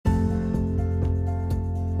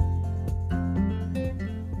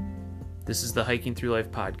This is the Hiking Through Life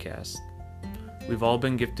podcast. We've all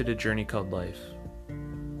been gifted a journey called life.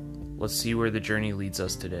 Let's see where the journey leads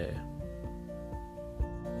us today.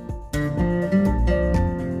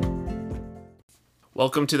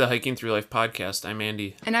 Welcome to the Hiking Through Life podcast. I'm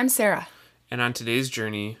Andy. And I'm Sarah. And on today's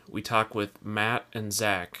journey, we talk with Matt and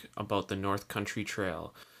Zach about the North Country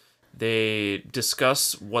Trail. They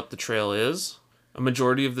discuss what the trail is. A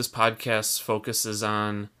majority of this podcast focuses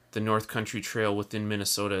on the North Country Trail within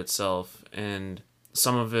Minnesota itself, and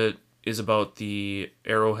some of it is about the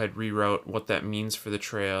Arrowhead reroute, what that means for the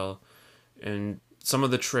trail, and some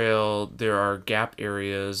of the trail, there are gap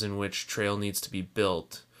areas in which trail needs to be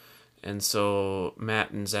built. And so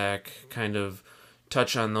Matt and Zach kind of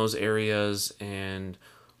touch on those areas and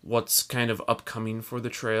what's kind of upcoming for the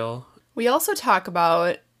trail. We also talk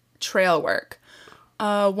about trail work.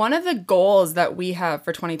 One of the goals that we have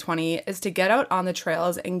for 2020 is to get out on the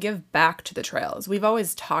trails and give back to the trails. We've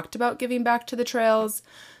always talked about giving back to the trails,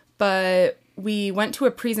 but we went to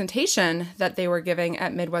a presentation that they were giving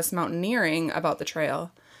at Midwest Mountaineering about the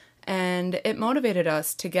trail, and it motivated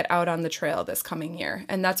us to get out on the trail this coming year,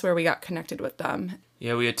 and that's where we got connected with them.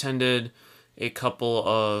 Yeah, we attended a couple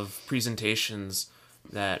of presentations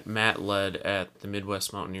that Matt led at the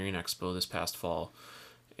Midwest Mountaineering Expo this past fall,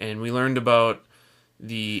 and we learned about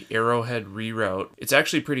the Arrowhead reroute. It's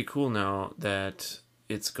actually pretty cool now that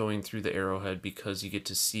it's going through the Arrowhead because you get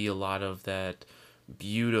to see a lot of that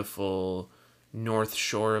beautiful north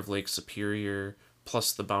shore of Lake Superior,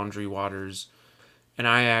 plus the Boundary Waters. And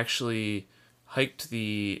I actually hiked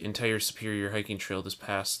the entire Superior hiking trail this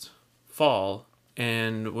past fall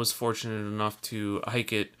and was fortunate enough to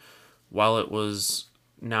hike it while it was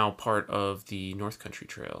now part of the North Country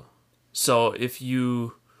Trail. So if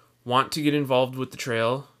you want to get involved with the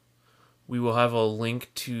trail, we will have a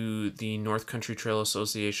link to the North Country Trail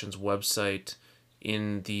Association's website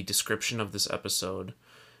in the description of this episode.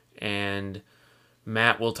 And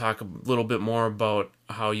Matt will talk a little bit more about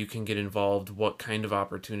how you can get involved, what kind of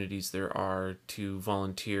opportunities there are to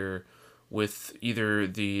volunteer with either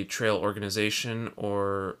the trail organization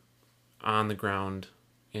or on the ground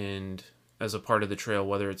and as a part of the trail,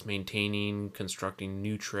 whether it's maintaining, constructing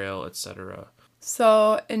new trail, etc.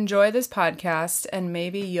 So enjoy this podcast, and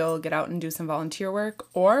maybe you'll get out and do some volunteer work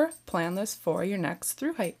or plan this for your next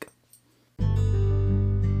thru hike.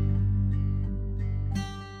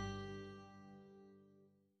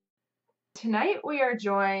 Tonight we are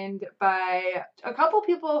joined by a couple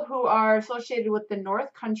people who are associated with the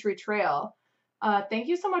North Country Trail. Thank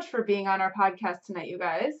you so much for being on our podcast tonight, you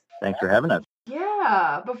guys. Thanks for having us.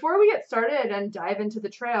 Yeah, before we get started and dive into the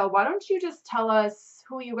trail, why don't you just tell us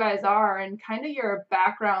who you guys are and kind of your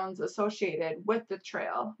backgrounds associated with the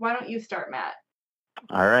trail. Why don't you start, Matt?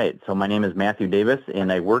 All right. So my name is Matthew Davis,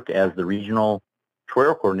 and I work as the regional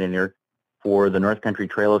trail coordinator for the North Country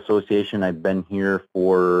Trail Association. I've been here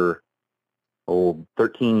for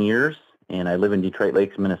 13 years, and I live in Detroit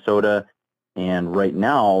Lakes, Minnesota. And right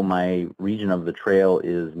now, my region of the trail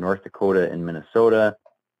is North Dakota and Minnesota.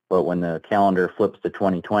 But when the calendar flips to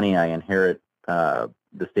 2020, I inherit the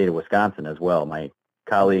state of Wisconsin as well. My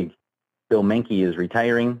colleague Bill Menke is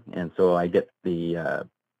retiring, and so I get the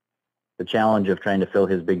challenge of trying to fill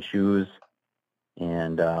his big shoes.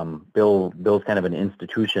 And Bill's kind of an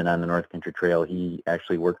institution on the North Country Trail. He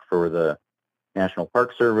actually worked for the National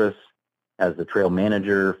Park Service as the trail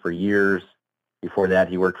manager for years. Before that,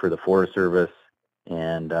 he worked for the Forest Service,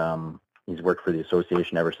 and he's worked for the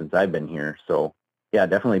association ever since I've been here. So yeah,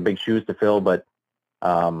 definitely big shoes to fill, but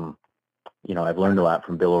I've learned a lot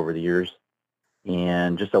from Bill over the years.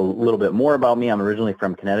 And just a little bit more about me, I'm originally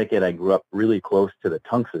from Connecticut. I grew up really close to the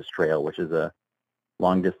Tunxus Trail, which is a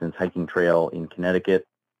long-distance hiking trail in Connecticut,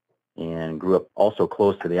 and grew up also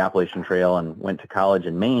close to the Appalachian Trail and went to college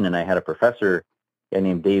in Maine. And I had a professor, a guy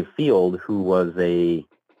named Dave Field, who was I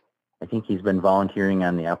think he's been volunteering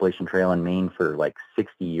on the Appalachian Trail in Maine for like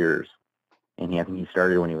 60 years. And I think he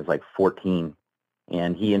started when he was like 14.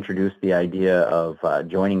 And he introduced the idea of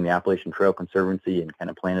joining the Appalachian Trail Conservancy and kind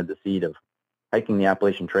of planted the seed of hiking the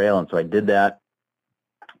Appalachian Trail. And so I did that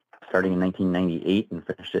starting in 1998 and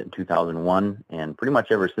finished it in 2001. And pretty much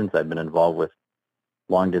ever since, I've been involved with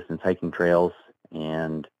long-distance hiking trails.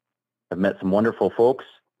 And I've met some wonderful folks,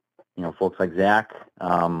 folks like Zach,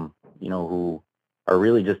 who are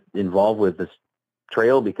really just involved with this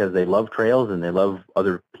trail because they love trails and they love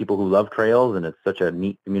other people who love trails. And it's such a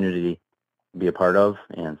neat community to be a part of.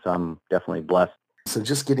 And so I'm definitely blessed. So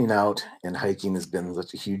just getting out and hiking has been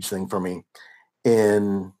such a huge thing for me.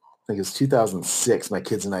 In, I think it was 2006, my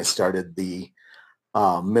kids and I started the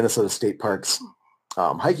Minnesota State Parks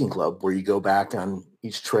hiking club where you go back on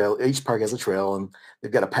each trail. Each park has a trail, and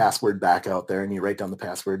they've got a password back out there, and you write down the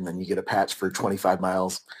password, and then you get a patch for 25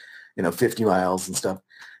 miles, 50 miles and stuff.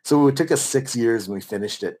 So it took us 6 years, and we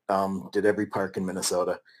finished it. Did every park in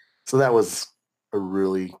Minnesota. So that was a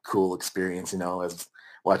really cool experience, as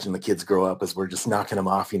watching the kids grow up as we're just knocking them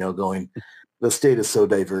off, going, the state is so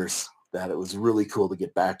diverse that it was really cool to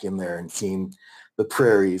get back in there and seeing the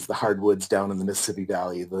prairies, the hardwoods down in the Mississippi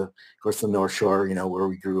Valley, of course, the North Shore, where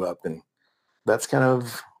we grew up. And that's kind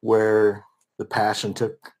of where the passion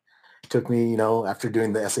took me, after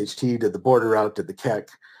doing the SHT, did the border route, did the Keck,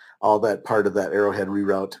 all that part of that Arrowhead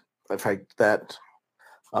reroute. I've hiked that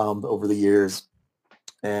over the years.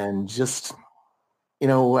 And just,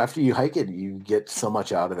 after you hike it, you get so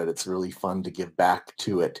much out of it. It's really fun to give back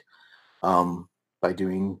to it by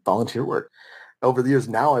doing volunteer work. Over the years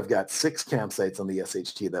now, I've got 6 campsites on the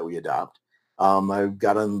SHT that we adopt. I've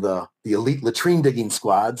got on the elite latrine digging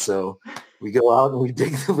squad. So we go out and we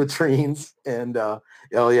dig the latrines. And,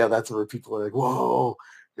 that's where people are like, whoa,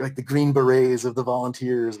 you're like the Green Berets of the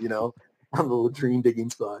volunteers, on the latrine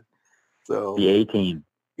digging squad. So The A-team.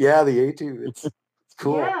 Yeah, the A-team. It's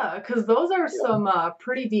cool. Yeah, because those are some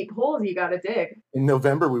pretty deep holes you got to dig. In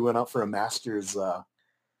November, we went out for a master's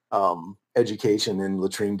education in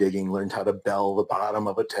latrine digging, learned how to bell the bottom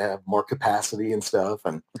of it to have more capacity and stuff.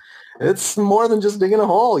 And it's more than just digging a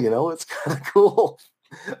hole, it's kind of cool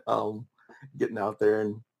getting out there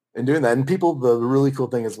and doing that. And people, the really cool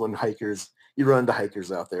thing is when you run into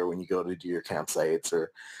hikers out there when you go to do your campsites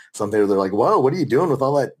or something, they're like, whoa, what are you doing with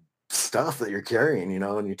all that stuff that you're carrying,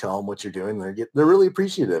 and you tell them what you're doing, they're really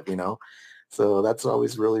appreciative, so that's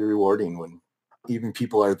always really rewarding when even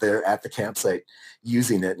people are there at the campsite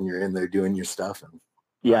using it and you're in there doing your stuff. And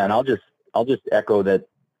yeah, and I'll just echo that,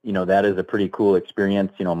 that is a pretty cool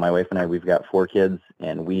experience. My wife and I, we've got 4 kids,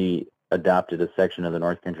 and we adopted a section of the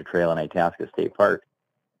North Country Trail in Itasca State Park,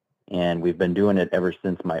 and we've been doing it ever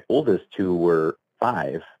since my oldest 2 were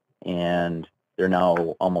 5, and they're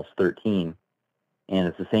now almost 13. And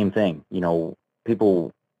it's the same thing,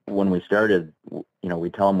 people, when we started, we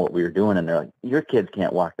tell them what we were doing, and they're like, your kids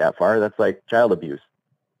can't walk that far. That's like child abuse.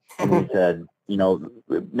 And we said,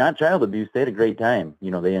 not child abuse. They had a great time.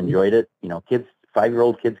 They enjoyed it. Kids,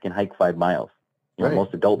 5-year-old kids can hike 5 miles. Right.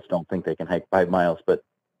 Most adults don't think they can hike 5 miles, but,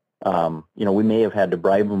 we may have had to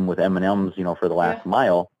bribe them with M&Ms, for the last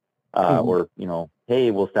mile, or, hey,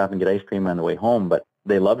 we'll stop and get ice cream on the way home, but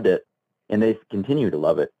they loved it. And they continue to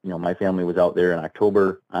love it. My family was out there in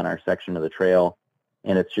October on our section of the trail,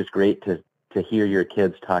 and it's just great to hear your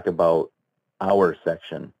kids talk about our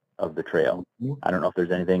section of the trail. I don't know if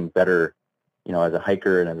there's anything better, as a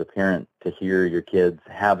hiker and as a parent, to hear your kids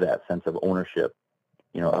have that sense of ownership,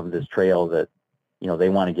 of this trail that, they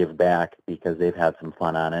want to give back because they've had some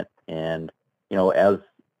fun on it. And, as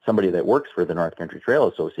somebody that works for the North Country Trail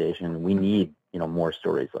Association, we need, more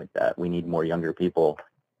stories like that. We need more younger people,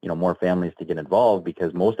 more families to get involved,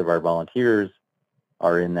 because most of our volunteers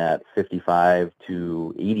are in that 55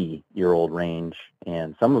 to 80-year-old range,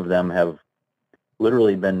 and some of them have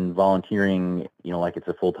literally been volunteering, like it's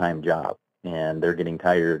a full-time job, and they're getting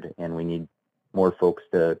tired, and we need more folks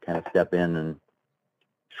to kind of step in and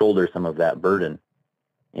shoulder some of that burden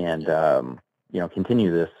and,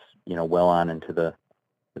 continue this, well on into the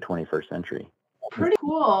 21st century. Pretty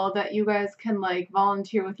cool that you guys can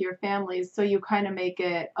volunteer with your families, so you kind of make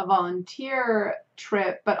it a volunteer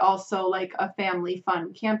trip but also like a family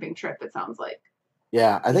fun camping trip, it sounds like.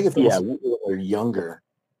 Yeah, I think it's when they're younger,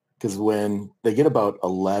 because when they get about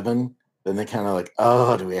 11, then they kind of like,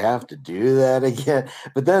 oh, do we have to do that again?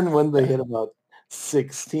 But then when they hit about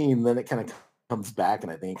 16, then it kind of comes back,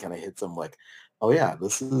 and I think it kind of hits them like, oh yeah,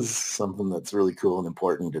 this is something that's really cool and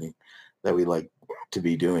important and that we like to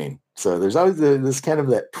be doing. So there's always this kind of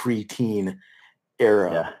that preteen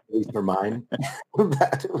era, at least for mine,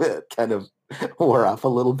 that kind of wore off a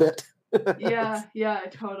little bit. Yeah,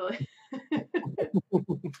 totally.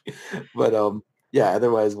 But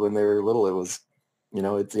otherwise when they were little, it was,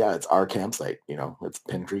 it's our campsite. It's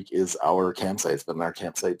Pin Creek is our campsite. It's been our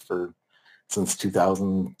campsite since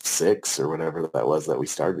 2006 or whatever that was that we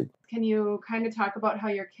started. Can you kind of talk about how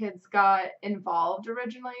your kids got involved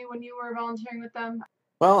originally when you were volunteering with them?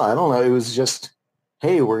 Well, I don't know. It was just,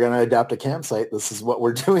 hey, we're going to adopt a campsite. This is what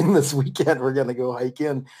we're doing this weekend. We're going to go hike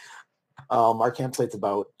in. Our campsite's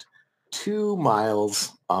about 2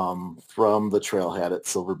 miles from the trailhead at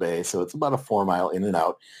Silver Bay. So it's about a 4-mile in and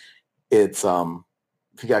out. It's, you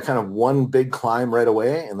got kind of one big climb right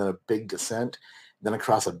away and then a big descent, then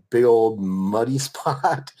across a big old muddy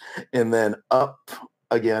spot and then up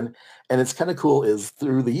again. And it's kind of cool is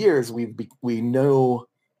through the years, we know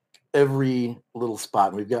every little spot.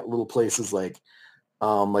 And we've got little places like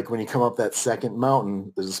when you come up that second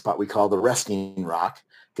mountain, there's a spot we call the resting rock,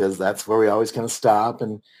 because that's where we always kind of stop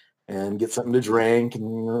and get something to drink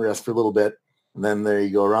and rest for a little bit. And then there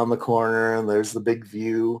you go around the corner, and there's the big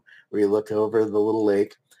view where you look over the little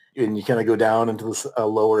lake, and you kind of go down into this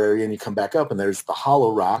lower area, and you come back up, and there's the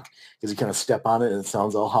hollow rock, because you kind of step on it and it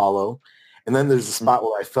sounds all hollow. And then there's a spot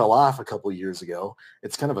where I fell off a couple of years ago.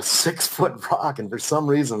 It's kind of a 6-foot rock, and for some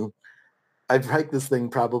reason, I've hiked this thing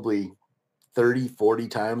probably 30, 40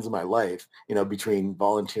 times in my life, between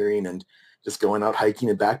volunteering and just going out hiking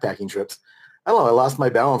and backpacking trips. I don't know, I lost my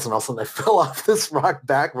balance, and all of a sudden I fell off this rock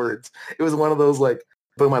backwards. It was one of those, like,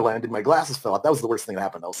 boom, I landed, my glasses fell out. That was the worst thing that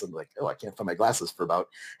happened. All of a sudden, like, oh, I can't find my glasses for about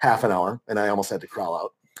half an hour, and I almost had to crawl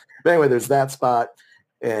out. But anyway, there's that spot,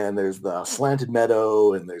 and there's the slanted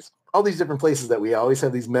meadow, and there's all these different places that we always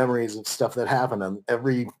have these memories of stuff that happened on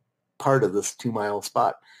every part of this 2-mile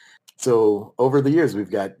spot. So over the years,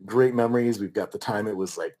 we've got great memories. We've got the time it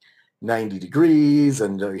was like 90 degrees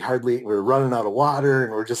and we're running out of water,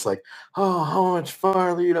 and we're just like, oh, how much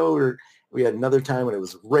farther, we had another time when it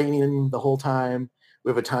was raining the whole time. We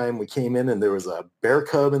have a time we came in and there was a bear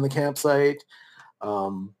cub in the campsite.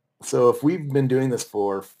 So if we've been doing this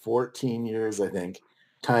for 14 years, I think,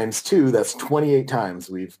 times 2, that's 28 times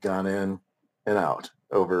we've gone in and out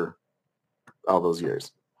over all those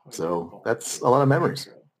years. So that's a lot of memories.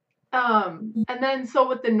 And then, so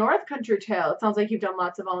with the North Country Trail, it sounds like you've done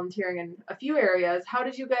lots of volunteering in a few areas. How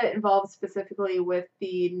did you get involved specifically with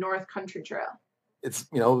the North Country Trail?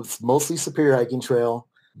 It's mostly Superior Hiking Trail,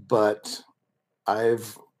 but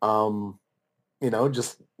I've,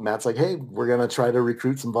 just Matt's like, hey, we're going to try to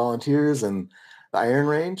recruit some volunteers in the Iron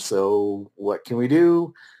Range. So what can we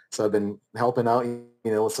do? So I've been helping out,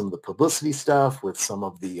 with some of the publicity stuff, with some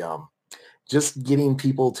of the, just getting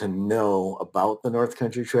people to know about the North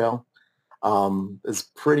Country Trail is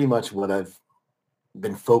pretty much what I've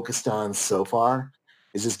been focused on so far,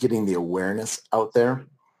 is just getting the awareness out there.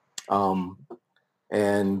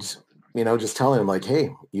 And, just telling them, like, hey,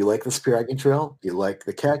 you like the Superior Hiking Trail? You like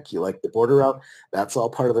the Keck? You like the border route? That's all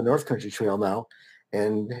part of the North Country Trail now.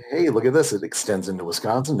 And, hey, look at this. It extends into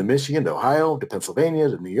Wisconsin, to Michigan, to Ohio, to Pennsylvania,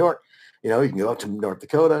 to New York. You can go up to North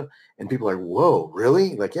Dakota, and people are like, whoa,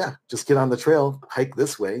 really? Like, yeah, just get on the trail, hike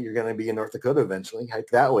this way. You're going to be in North Dakota eventually. Hike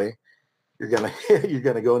that way. You're going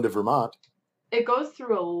to go into Vermont. It goes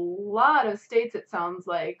through a lot of states, it sounds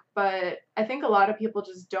like, but I think a lot of people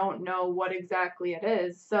just don't know what exactly it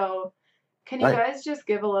is. So can you guys just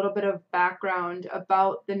give a little bit of background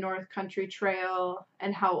about the North Country Trail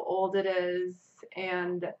and how old it is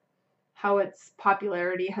and how its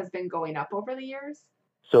popularity has been going up over the years?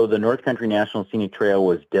 So the North Country National Scenic Trail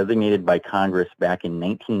was designated by Congress back in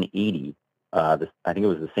 1980. I think it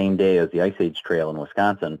was the same day as the Ice Age Trail in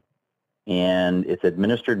Wisconsin. And it's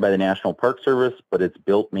administered by the National Park Service, but it's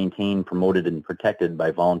built, maintained, promoted, and protected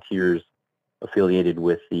by volunteers affiliated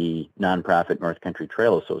with the nonprofit North Country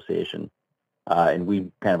Trail Association. And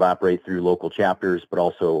we kind of operate through local chapters, but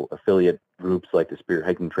also affiliate groups like the Superior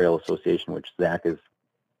Hiking Trail Association, which Zach is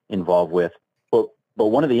involved with. But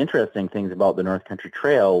one of the interesting things about the North Country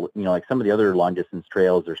Trail, like some of the other long-distance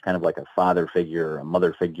trails, there's kind of like a father figure, a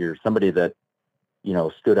mother figure, somebody that,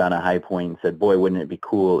 stood on a high point and said, boy, wouldn't it be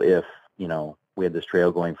cool if, we had this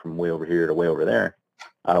trail going from way over here to way over there.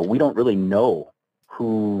 We don't really know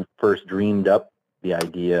who first dreamed up the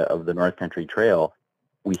idea of the North Country Trail.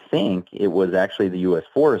 We think it was actually the U.S.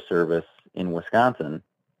 Forest Service in Wisconsin,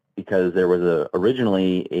 because there was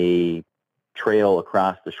originally a trail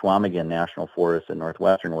across the Chequamegon National Forest in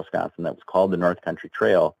northwestern Wisconsin that was called the North Country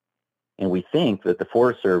Trail. And we think that the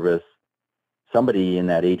Forest Service, somebody in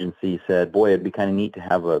that agency said, boy, it'd be kind of neat to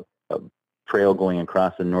have a trail going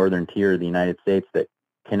across the northern tier of the United States that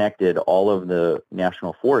connected all of the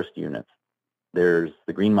national forest units. There's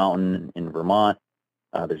the Green Mountain in Vermont.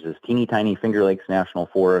 There's this teeny tiny Finger Lakes National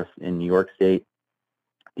Forest in New York State,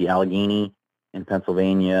 the Allegheny in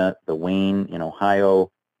Pennsylvania, the Wayne in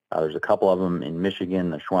Ohio. There's a couple of them in Michigan,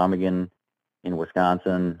 the Chequamegon in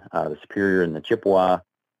Wisconsin, the Superior and the Chippewa,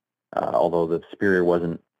 although the Superior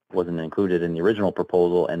wasn't included in the original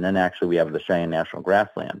proposal. And then actually we have the Cheyenne National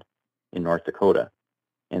Grassland in North Dakota.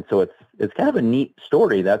 And so it's kind of a neat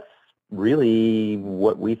story. That's really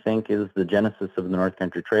what we think is the genesis of the North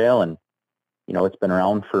Country Trail. And, it's been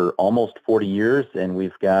around for almost 40 years, and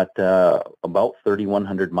we've got about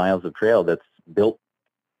 3,100 miles of trail that's built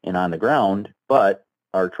and on the ground, but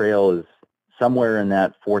our trail is somewhere in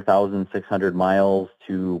that 4,600 miles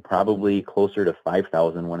to probably closer to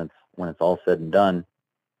 5,000 when it's all said and done.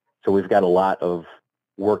 So we've got a lot of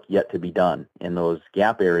work yet to be done in those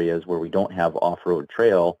gap areas where we don't have off-road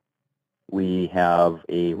trail. we have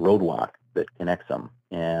a road walk that connects them.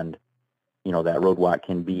 And, that road walk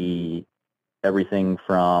can be everything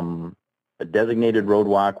from a designated road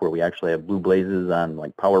walk where we actually have blue blazes on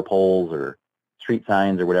like power poles or street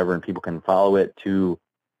signs or whatever, and people can follow it, to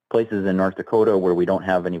places in North Dakota where we don't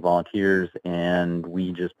have any volunteers and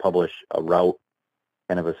we just publish a route,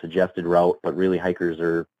 kind of a suggested route, but really hikers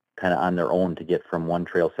are kind of on their own to get from one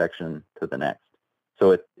trail section to the next.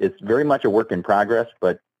 So it's very much a work in progress,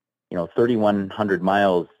 but 3,100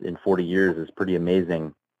 miles in 40 years is pretty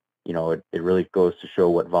amazing. It really goes to show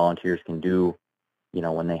what volunteers can do,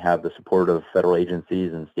 when they have the support of federal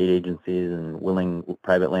agencies and state agencies and willing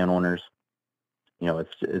private landowners.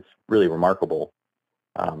 It's really remarkable.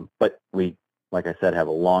 But we, like I said, have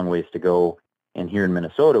a long ways to go. And here in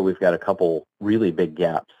Minnesota, we've got a couple really big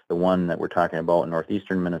gaps. The one that we're talking about in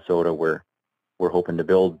northeastern Minnesota, where we're hoping to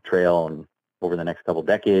build trail over the next couple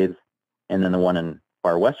decades. And then the one in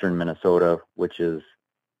far western Minnesota, which is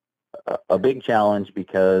a big challenge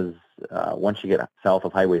because once you get south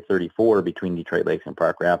of Highway 34 between Detroit Lakes and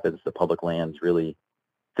Park Rapids, the public lands really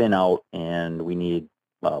thin out, and we need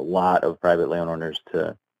a lot of private landowners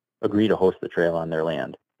to agree to host the trail on their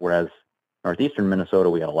land. Whereas northeastern Minnesota,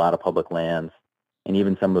 we got a lot of public lands, and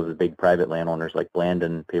even some of the big private landowners like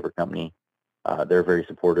Blandon Paper Company, they're very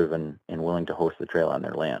supportive and willing to host the trail on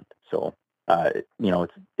their land. So,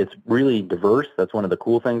 it's really diverse. That's one of the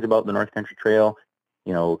cool things about the North Country Trail.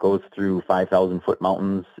 It goes through 5,000-foot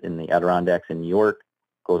mountains in the Adirondacks in New York,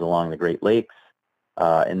 goes along the Great Lakes,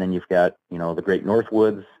 and then you've got, the Great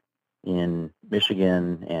Northwoods in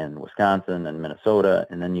Michigan and Wisconsin and Minnesota,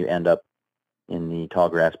 and then you end up in the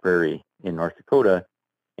Tallgrass Prairie in North Dakota.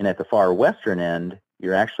 And at the far western end,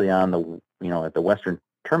 you're actually on the, at the western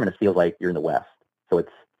terminus, feels like you're in the west. So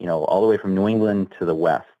it's, all the way from New England to the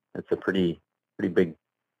west. It's a pretty big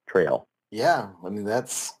trail. Yeah, I mean,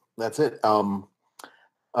 that's it.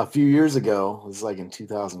 A few years ago, it was like in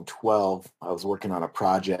 2012, I was working on a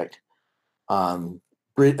project on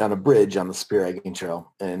a bridge on the Spear Hiking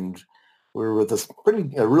Trail, and we were with this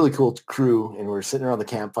a really cool crew, and we were sitting around the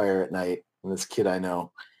campfire at night, and this kid I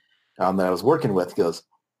know that I was working with goes,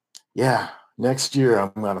 "Yeah, next year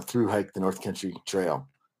I'm going to through hike the North Country Trail."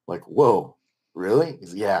 Like, whoa, really?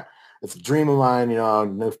 He's, yeah, it's a dream of mine. I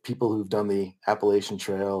know people who've done the Appalachian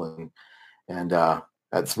Trail, and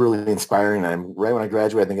that's really inspiring. And right when I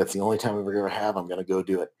graduate, I think that's the only time I've ever have. I'm going to go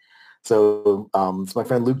do it. So it's my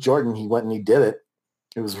friend Luke Jordan. He went and he did it.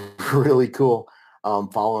 It was really cool.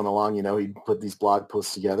 Following along, he put these blog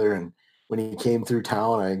posts together, and when he came through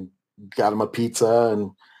town, I got him a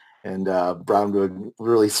pizza and brought him to a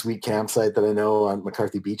really sweet campsite that I know on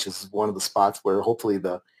McCarthy Beach is one of the spots where hopefully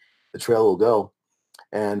the trail will go,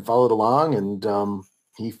 and followed along, and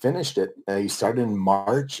he finished it. He started in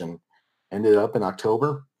March and ended up in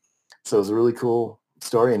October. So it was a really cool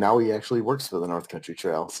story, and now he actually works for the North Country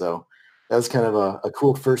Trail. So that was kind of a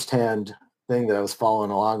cool firsthand thing that I was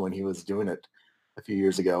following along when he was doing it a few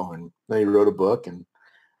years ago. And then he wrote a book, and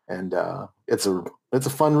it's a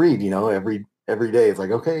fun read. Every day it's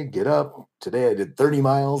like, okay, get up. Today I did 30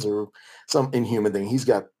 miles or some inhuman thing. He's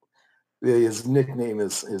got his nickname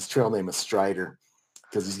his trail name is Strider,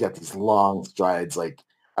 because he's got these long strides. Like,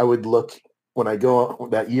 I would look when I go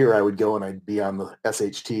that year, I would go and I'd be on the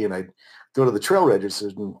SHT, and I'd go to the trail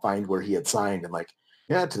registers and find where he had signed, and like,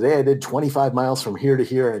 yeah, today I did 25 miles from here to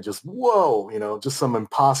here, and it just, whoa, just some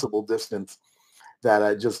impossible distance that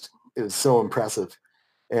it was so impressive.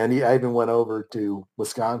 And I even went over to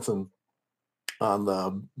Wisconsin on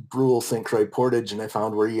the Brule St. Croix Portage, and I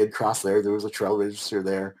found where he had crossed there. There was a trail register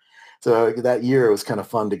there. So that year it was kind of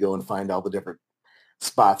fun to go and find all the different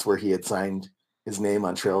spots where he had signed his name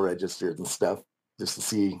on trail registers and stuff, just to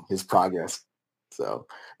see his progress. So,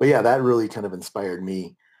 but yeah, that really kind of inspired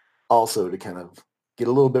me also to kind of get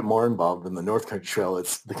a little bit more involved in the North Country Trail.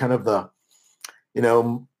 It's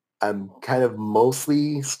I'm kind of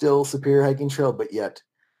mostly still Superior Hiking Trail, but yet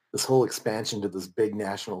this whole expansion to this big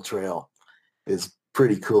national trail is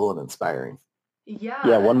pretty cool and inspiring.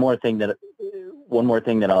 Yeah. One more thing that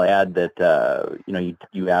I'll add that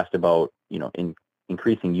you asked about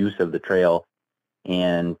increasing use of the trail.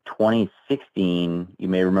 In 2016, you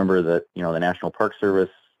may remember that the National Park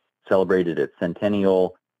Service celebrated its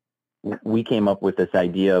centennial. We came up with this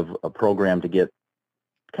idea of a program to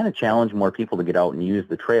kind of challenge more people to get out and use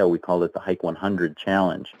the trail. We called it the Hike 100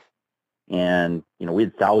 Challenge. And, we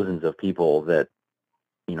had thousands of people that,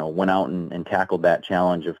 went out and tackled that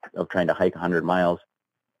challenge of trying to hike 100 miles.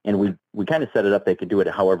 And we kind of set it up. They could do it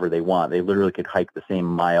however they want. They literally could hike the same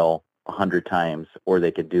mile 100 times, or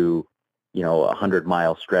they could do, a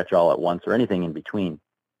 100-mile stretch all at once, or anything in between.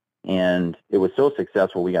 And it was so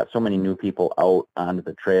successful. We got so many new people out onto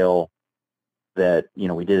the trail that,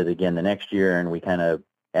 we did it again the next year, and we kind of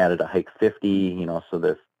added a hike 50, so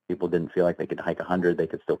that if people didn't feel like they could hike 100, they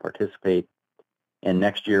could still participate. And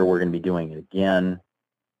next year we're going to be doing it again.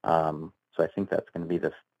 So I think that's going to be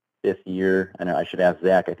the 5th year. And I should ask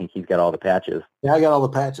Zach. I think he's got all the patches. Yeah, I got all the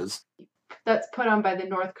patches. That's put on by the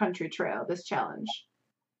North Country Trail, this challenge.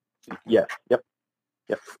 Yes. Yep.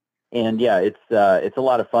 And yeah, it's a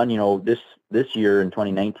lot of fun. This year in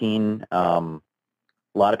 2019, a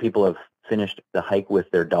lot of people have finished the hike with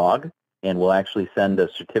their dog, and will actually send a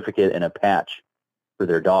certificate and a patch for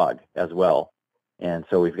their dog as well. And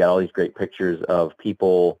so we've got all these great pictures of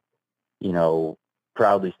people,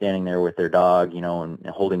 proudly standing there with their dog, and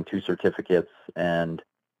holding 2 certificates. And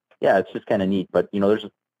yeah, it's just kind of neat. But, there's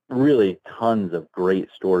really tons of great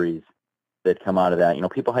stories that come out of that.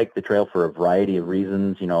 People hike the trail for a variety of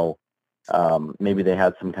reasons. Maybe they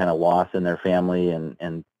had some kind of loss in their family,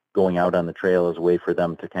 and going out on the trail is a way for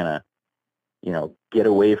them to kind of, get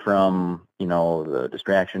away from, the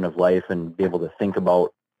distraction of life and be able to think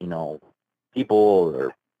about, people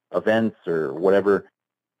or events or whatever.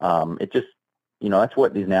 It just, that's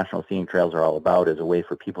what these national scenic trails are all about, is a way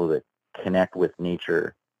for people to connect with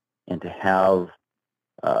nature and to have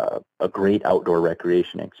a great outdoor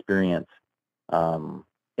recreation experience. And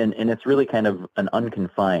it's really kind of an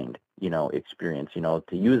unconfined, experience. To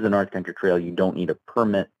use the North Country Trail, you don't need a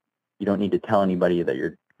permit. You don't need to tell anybody that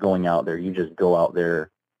you're going out there. You just go out there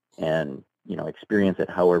and, experience it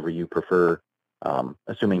however you prefer,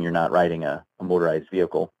 assuming you're not riding a motorized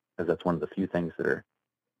vehicle, because that's one of the few things that are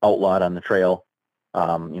outlawed on the trail.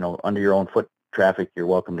 Under your own foot traffic, you're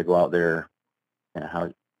welcome to go out there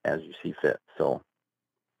as you see fit. So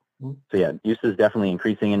yeah, use is definitely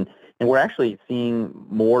increasing, and we're actually seeing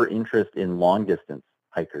more interest in long distance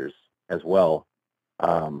hikers as well.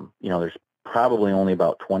 There's probably only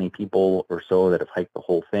about 20 people or so that have hiked the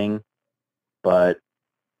whole thing, but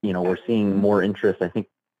we're seeing more interest. I think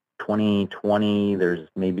 2020, there's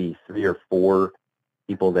maybe 3 or 4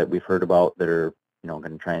 people that we've heard about that are going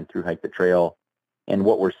to try and through hike the trail. And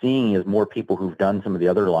what we're seeing is more people who've done some of the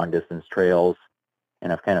other long distance trails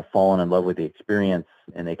and have kind of fallen in love with the experience,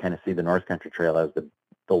 and they kind of see the North Country Trail as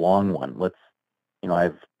the long one.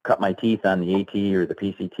 I've cut my teeth on the AT or the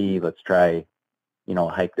PCT. Let's try, a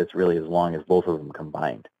hike that's really as long as both of them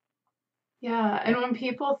combined. Yeah, and when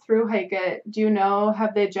people through hike it, do you know,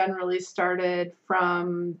 have they generally started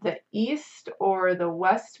from the east or the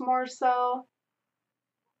west more so?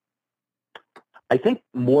 I think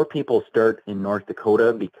more people start in North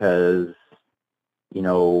Dakota because,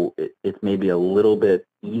 it's maybe a little bit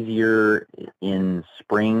easier in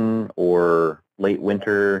spring or late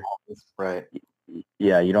winter. Right.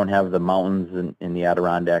 Yeah, you don't have the mountains in the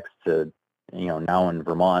Adirondacks to, now in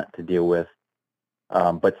Vermont to deal with.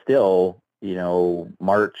 But still,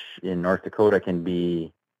 March in North Dakota can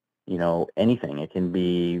be, anything. It can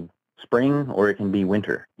be spring or it can be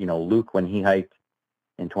winter. Luke, when he hiked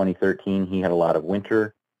in 2013, he had a lot of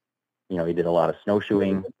winter. He did a lot of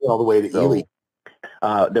snowshoeing. All the way to Ely.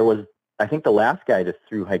 There was, I think the last guy to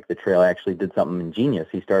through hike the trail actually did something ingenious.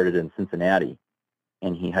 He started in Cincinnati,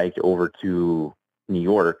 and he hiked over to New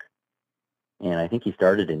York, and I think he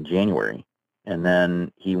started in January. And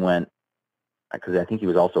then he went, because I think he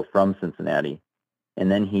was also from Cincinnati,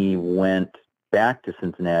 and then he went back to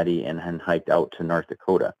Cincinnati and hiked out to North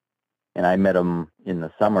Dakota. And I met him in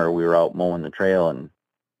the summer. We were out mowing the trail, and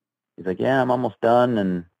he's like, yeah, I'm almost done.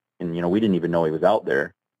 And we didn't even know he was out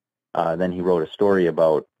there. Then he wrote a story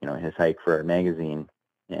about, his hike for our magazine.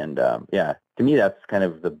 And yeah, to me, that's kind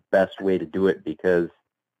of the best way to do it, because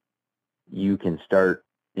you can start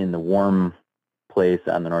in the warm place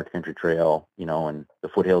on the North Country Trail, and the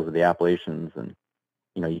foothills of the Appalachians. And,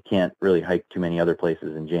 you can't really hike too many other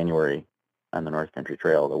places in January on the North Country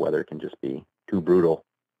Trail. The weather can just be too brutal.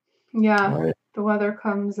 Yeah, Right. The weather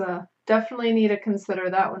comes, definitely need to consider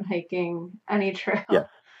that when hiking any trail. Yes.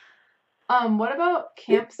 What about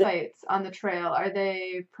campsites on the trail? Are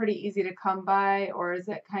they pretty easy to come by, or is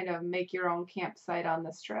it kind of make your own campsite on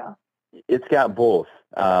this trail? It's got both.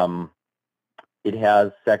 It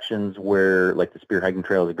has sections where, like the Spear Hiking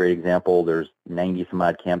Trail is a great example. There's 90 some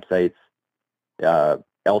odd campsites.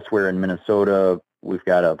 Elsewhere in Minnesota, we've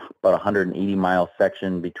got about 180-mile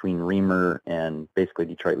section between Reamer and basically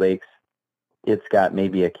Detroit Lakes. It's got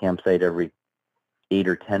maybe a campsite every 8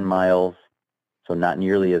 or 10 miles, so not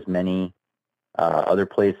nearly as many. Other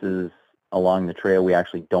places along the trail, we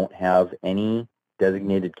actually don't have any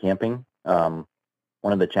designated camping.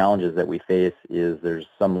 One of the challenges that we face is there's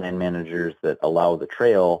some land managers that allow the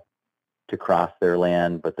trail to cross their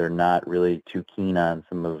land, but they're not really too keen on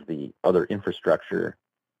some of the other infrastructure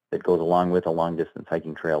that goes along with a long distance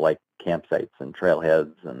hiking trail, like campsites and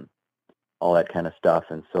trailheads and all that kind of stuff.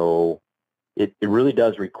 And so it really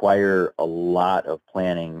does require a lot of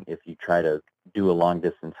planning if you try to do a long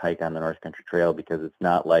distance hike on the North Country Trail, because it's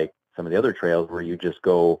not like some of the other trails where you just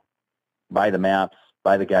go buy the maps,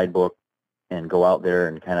 buy the guidebook, and go out there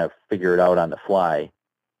and kind of figure it out on the fly.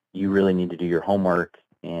 You really need to do your homework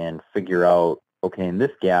and figure out, okay, in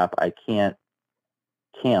this gap, I can't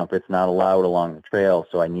camp. It's not allowed along the trail,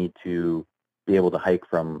 so I need to be able to hike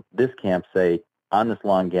from this campsite on this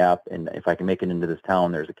long gap, and if I can make it into this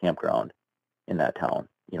town, there's a campground in that town.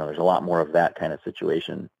 You know, there's a lot more of that kind of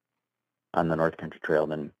situation on the North Country Trail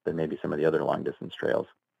than maybe some of the other long distance trails.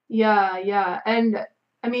 Yeah. And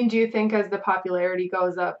I mean, do you think as the popularity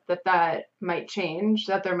goes up that might change,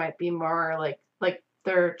 that there might be more like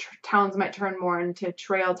their towns might turn more into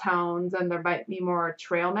trail towns and there might be more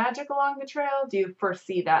trail magic along the trail? Do you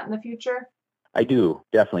foresee that in the future? I do,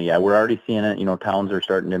 definitely. Yeah, we're already seeing it. You know, towns are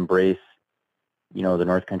starting to embrace, you know, the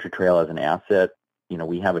North Country Trail as an asset. You know,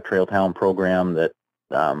 we have a Trail Town program that,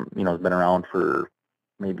 you know, has been around for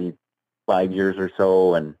maybe 5 years or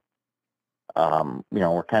so. And, you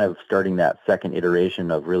know, we're kind of starting that second iteration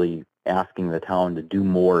of really asking the town to do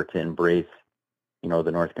more to embrace, you know,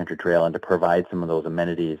 the North Country Trail and to provide some of those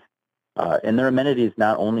amenities. And they're amenities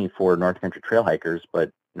not only for North Country Trail hikers, but,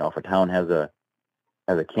 you know, if a town has a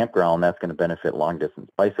campground, that's going to benefit long distance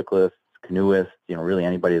bicyclists, canoeists, you know, really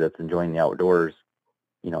anybody that's enjoying the outdoors,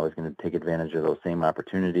 you know, is going to take advantage of those same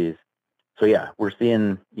opportunities. So yeah, we're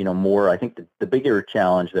seeing, you know, more. I think the bigger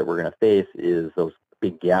challenge that we're going to face is those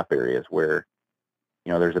big gap areas where,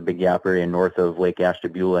 you know, there's a big gap area north of Lake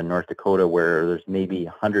Ashtabula in North Dakota where there's maybe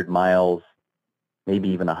 100 miles, maybe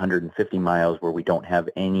even 150 miles where we don't have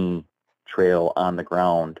any trail on the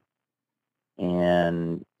ground.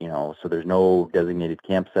 And, you know, so there's no designated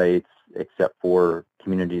campsites except for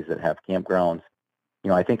communities that have campgrounds. You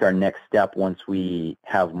know, I think our next step once we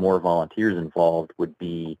have more volunteers involved would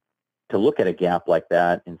be to look at a gap like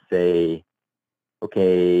that and say,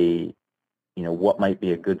 okay, you know, what might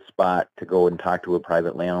be a good spot to go and talk to a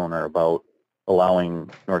private landowner about allowing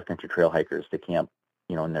North Country Trail hikers to camp,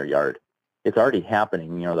 you know, in their yard. It's already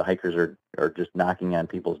happening. You know, the hikers are just knocking on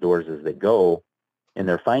people's doors as they go, and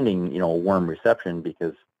they're finding, you know, a warm reception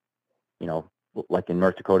because, you know, like in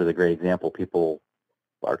North Dakota, the great example, people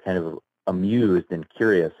are kind of amused and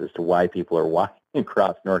curious as to why people are walking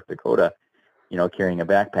across North Dakota, you know, carrying a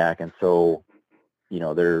backpack. And so, you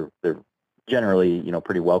know, they're generally, you know,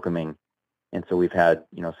 pretty welcoming. And so we've had,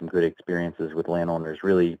 you know, some good experiences with landowners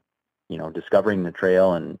really, you know, discovering the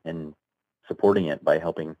trail and supporting it by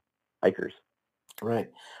helping hikers. Right.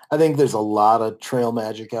 I think there's a lot of trail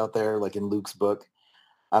magic out there, like in Luke's book.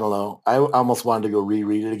 I don't know. I almost wanted to go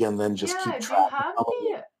reread it again, then just keep track.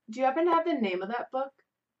 Do you happen to have the name of that book?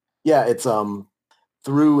 Yeah, it's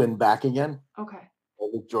Through and Back Again. Okay.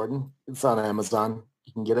 Luke Jordan. It's on Amazon.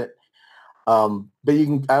 You can get it. But you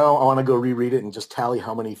can. I want to go reread it and just tally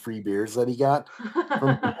how many free beers that he got,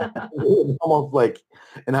 almost like,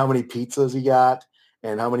 and how many pizzas he got,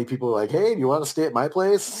 and how many people were like, "Hey, do you want to stay at my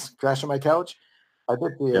place? Crash on my couch?" I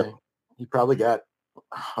bet he probably got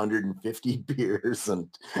 150 beers and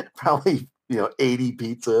probably 80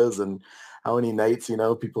 pizzas, and how many nights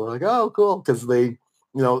people are like, "Oh, cool," because they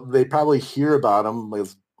probably hear about him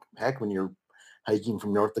as heck when you're hiking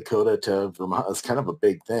from North Dakota to Vermont. It's kind of a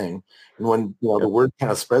big thing. And when the word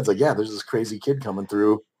kind of spreads, like, yeah, there's this crazy kid coming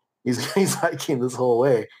through. He's hiking this whole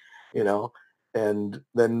way, and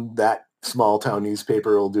then that small town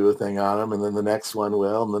newspaper will do a thing on him, and then the next one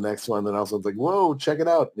will, and the next one, then also it's like, whoa, check it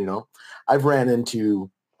out. I've ran into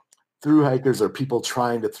through hikers or people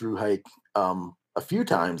trying to through hike a few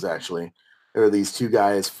times actually. There are these two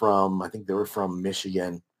guys I think they were from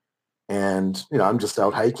Michigan. And, I'm just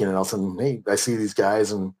out hiking and all of a sudden, hey, I see these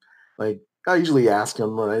guys and like, I usually ask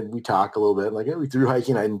them when we talk a little bit, like, hey, we through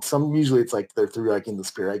hiking. And usually it's like they're through hiking the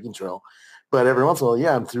Spear Hiking Trail. But every once in a while,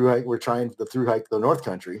 yeah, I'm through hike. We're trying to through hike the North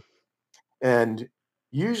Country. And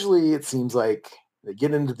usually it seems like they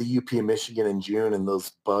get into the UP of Michigan in June and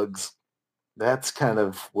those bugs, that's kind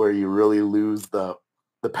of where you really lose the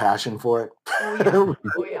passion for it. Oh,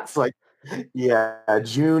 yeah. It's like, yeah,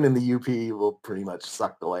 June in the UP will pretty much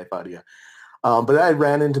suck the life out of you. But I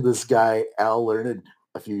ran into this guy, Al Learned,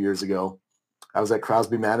 a few years ago. I was at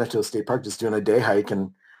Crosby Manitou State Park just doing a day hike,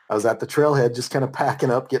 and I was at the trailhead just kind of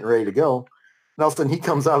packing up, getting ready to go. And all of a sudden he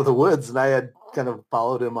comes out of the woods, and I had kind of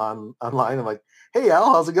followed him online. I'm like, hey,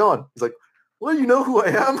 Al, how's it going? He's like, well, you know who I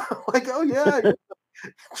am? I'm like, oh, yeah,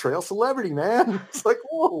 trail celebrity, man. It's like,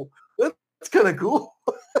 whoa, that's kind of cool.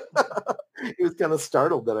 He was kind of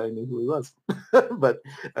startled that I knew who he was, but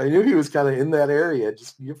I knew he was kind of in that area.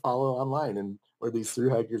 Just you follow online and where these through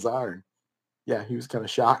hikers are. Yeah, he was kind of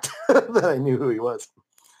shocked that I knew who he was.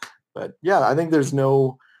 But yeah, I think there's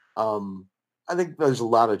no, I think there's a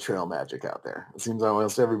lot of trail magic out there. It seems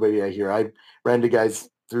almost everybody I hear. I ran into guys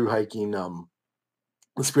through hiking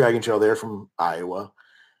the Spear Hiking Trail there from Iowa,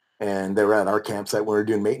 and they were at our campsite when we were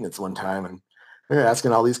doing maintenance one time, and they were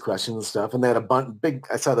asking all these questions and stuff. And they had a big.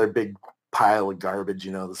 I saw their big pile of garbage,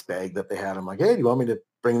 this bag that they had. I'm like, hey, do you want me to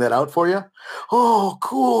bring that out for you? Oh,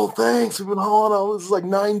 cool, thanks. We've been hauling all this, like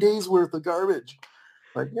 9 days worth of garbage.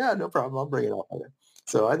 Like, yeah, no problem. I'll bring it out.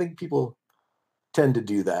 So I think people tend to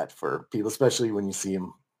do that for people, especially when you see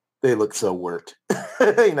them. They look so worked,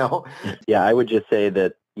 Yeah, I would just say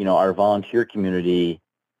that, our volunteer community,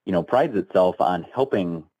 prides itself on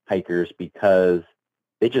helping hikers because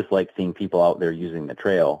they just like seeing people out there using the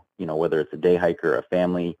trail, whether it's a day hiker, a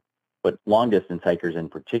family, but long distance hikers in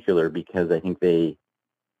particular, because I think they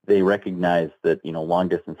recognize that, long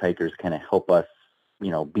distance hikers kind of help us,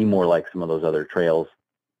 be more like some of those other trails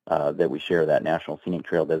that we share that National Scenic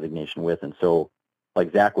Trail designation with. And so,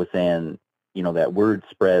 like Zach was saying, that word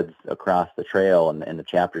spreads across the trail, and the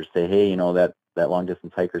chapters say, hey, that long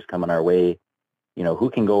distance hiker's coming our way. Who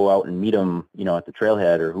can go out and meet them, at the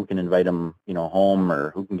trailhead, or who can invite them, home,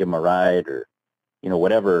 or who can give them a ride, or,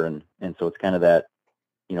 whatever. And so it's kind of that,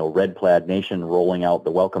 Red Plaid Nation rolling out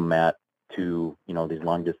the welcome mat to, these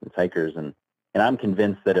long distance hikers. And I'm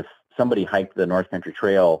convinced that if somebody hiked the North Country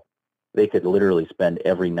Trail, they could literally spend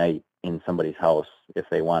every night in somebody's house if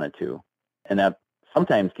they wanted to. And that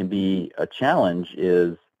sometimes can be a challenge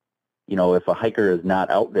is, if a hiker is not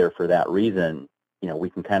out there for that reason, we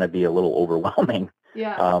can kind of be a little overwhelming.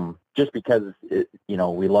 Yeah. Just because,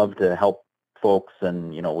 we love to help folks,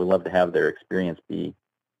 and, we love to have their experience be,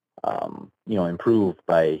 improved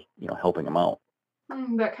by, helping them out.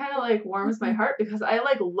 That kind of warms my heart because I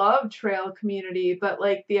love trail community, but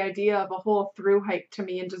the idea of a whole through hike to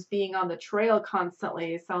me and just being on the trail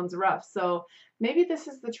constantly sounds rough. So maybe this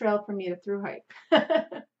is the trail for me to through hike.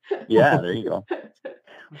 Yeah, there you go.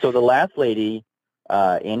 So the last lady,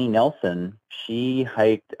 Annie Nelson, she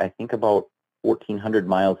hiked, I think, about 1,400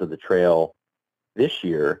 miles of the trail this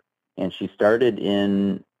year, and she started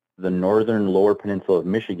in the northern lower peninsula of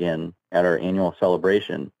Michigan at our annual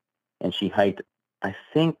celebration, and she hiked, I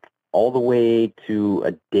think, all the way to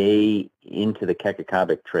a day into the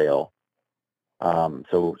Kekakabik Trail.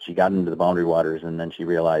 So she got into the Boundary Waters, and then she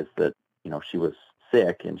realized that, she was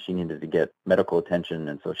sick and she needed to get medical attention,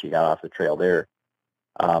 and so she got off the trail there.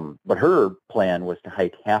 But her plan was to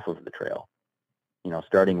hike half of the trail,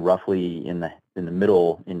 starting roughly in the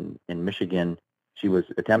middle in Michigan. She was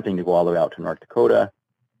attempting to go all the way out to North Dakota.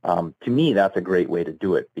 To me, that's a great way to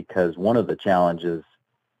do it, because one of the challenges,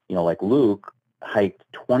 like Luke hiked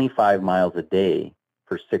 25 miles a day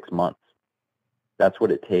for 6 months. That's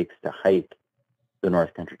what it takes to hike the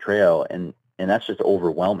North Country Trail, and that's just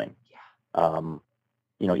overwhelming. Yeah.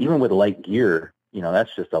 Even with light gear,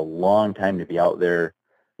 that's just a long time to be out there.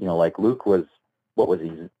 Like Luke was, what was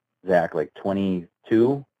he, Zach, like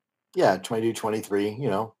 22? Yeah, 22, 23,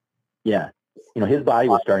 Yeah. His body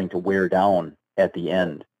was starting to wear down at the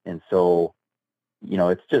end. And so,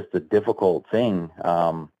 it's just a difficult thing.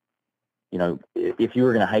 If you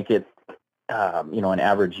were going to hike it, an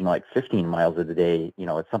average, like 15 miles of the day,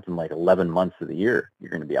 it's something like 11 months of the year you're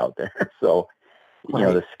going to be out there. So,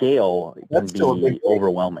 Right. The scale can be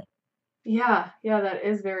overwhelming. Yeah, that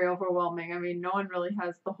is very overwhelming. I mean, no one really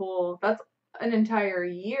has that's an entire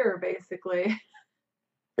year, basically.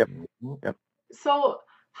 Yep. So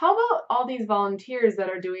how about all these volunteers that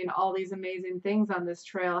are doing all these amazing things on this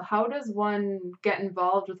trail? How does one get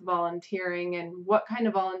involved with volunteering, and what kind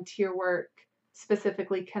of volunteer work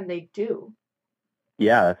specifically can they do?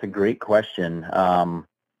 Yeah, that's a great question.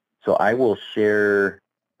 So I will share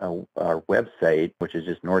our website, which is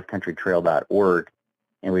just northcountrytrail.org,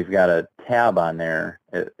 and we've got a tab on there.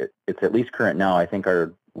 It's at least current now. I think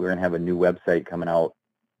we're going to have a new website coming out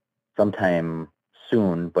sometime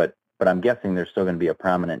soon, but I'm guessing there's still going to be a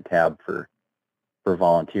prominent tab for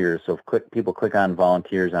volunteers. So if people click on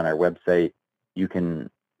volunteers on our website, you can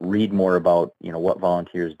read more about, what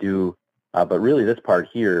volunteers do. But really this part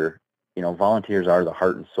here, volunteers are the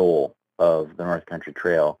heart and soul of the North Country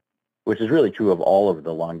Trail, which is really true of all of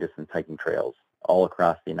the long distance hiking trails all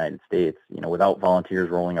across the United States. Without volunteers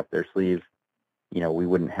rolling up their sleeves, we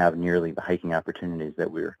wouldn't have nearly the hiking opportunities that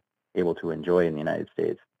we're able to enjoy in the United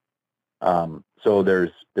States. So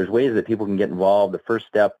there's ways that people can get involved. The first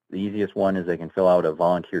step, the easiest one, is they can fill out a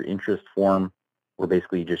volunteer interest form, where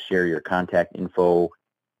basically you just share your contact info,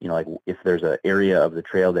 like if there's an area of the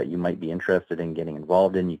trail that you might be interested in getting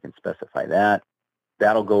involved in, you can specify that.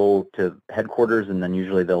 That'll go to headquarters, and then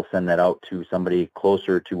usually they'll send that out to somebody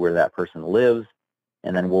closer to where that person lives.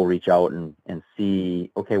 And then we'll reach out and see,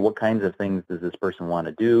 okay, what kinds of things does this person want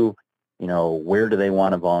to do? Where do they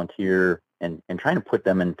want to volunteer? And trying to put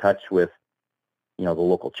them in touch with, the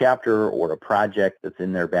local chapter or a project that's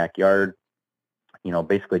in their backyard.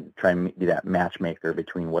 Basically try and be that matchmaker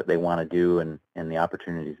between what they want to do and the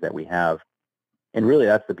opportunities that we have. And really,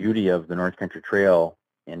 that's the beauty of the North Country Trail.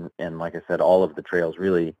 And like I said, all of the trails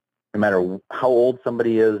really, no matter how old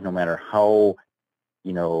somebody is, no matter how,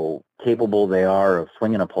 capable they are of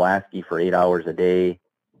swinging a Pulaski for 8 hours a day,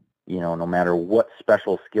 no matter what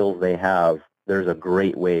special skills they have, there's a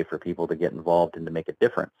great way for people to get involved and to make a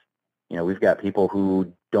difference. We've got people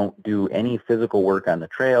who don't do any physical work on the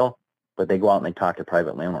trail, but they go out and they talk to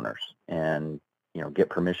private landowners and, get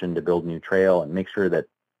permission to build a new trail and make sure that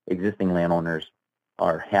existing landowners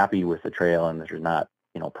are happy with the trail and there's not,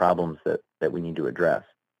 problems that we need to address.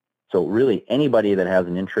 So really anybody that has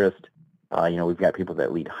an interest, we've got people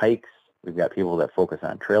that lead hikes, we've got people that focus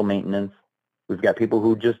on trail maintenance, we've got people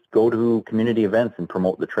who just go to community events and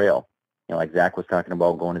promote the trail. Like Zach was talking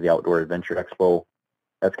about going to the Outdoor Adventure Expo.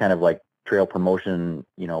 That's kind of like trail promotion,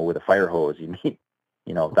 with a fire hose. You meet,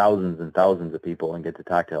 thousands and thousands of people and get to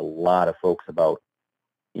talk to a lot of folks about,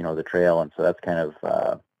 the trail. And so that's kind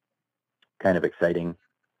of exciting.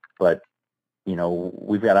 But,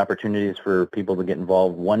 we've got opportunities for people to get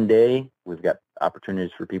involved one day. We've got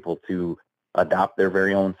opportunities for people to adopt their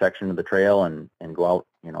very own section of the trail and go out,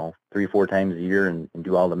 3-4 times a year and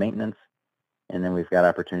do all the maintenance. And then we've got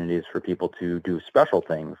opportunities for people to do special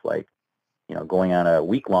things like, going on a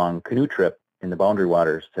week-long canoe trip in the Boundary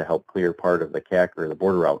Waters to help clear part of the CAC or the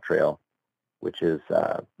Border Route Trail, which is,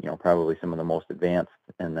 probably some of the most advanced.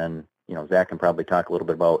 And then, Zach can probably talk a little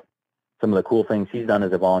bit about some of the cool things he's done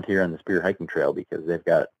as a volunteer on the Spear Hiking Trail, because they've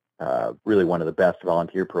got really one of the best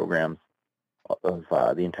volunteer programs of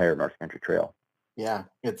the entire North Country Trail. Yeah,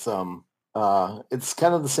 it's kind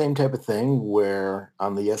of the same type of thing where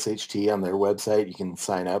on the SHT, on their website, you can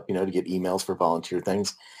sign up, to get emails for volunteer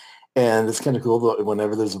things. And it's kind of cool that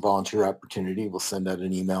whenever there's a volunteer opportunity, we'll send out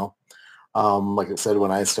an email. Like I said,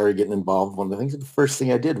 when I started getting involved, one of the first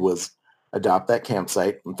thing I did was adopt that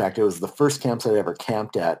campsite. In fact, it was the first campsite I ever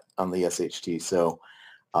camped at on the SHT. So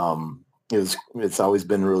it's always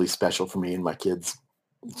been really special for me and my kids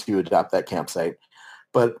to adopt that campsite.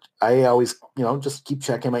 But I always, just keep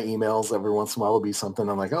checking my emails. Every once in a while will be something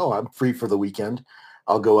I'm like, oh, I'm free for the weekend.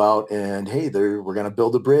 I'll go out and, hey, we're going to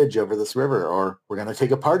build a bridge over this river, or we're going to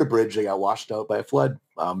take apart a bridge that got washed out by a flood.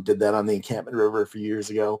 Did that on the Encampment River a few years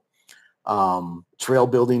ago. Trail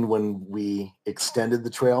building when we extended the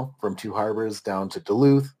trail from Two Harbors down to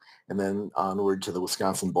Duluth and then onward to the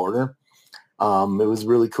Wisconsin border. It was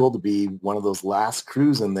really cool to be one of those last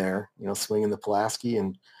crews in there, swinging the Pulaski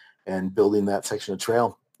and building that section of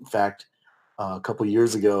trail. In fact, a couple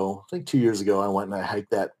years ago, I think 2 years ago, I went and I hiked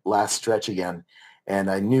that last stretch again.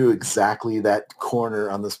 And I knew exactly that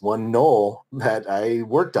corner on this one knoll that I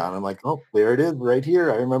worked on. I'm like, oh, there it is right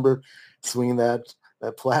here. I remember swinging that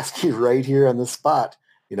Pulaski right here on this spot.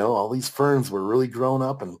 All these ferns were really grown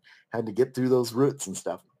up and had to get through those roots and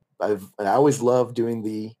stuff. I always loved doing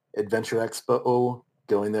the Adventure Expo,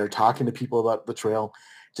 going there, talking to people about the trail,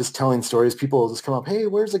 just telling stories. People will just come up, hey,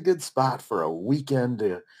 where's a good spot for a weekend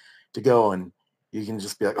to go? And you can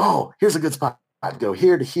just be like, oh, here's a good spot. I'd go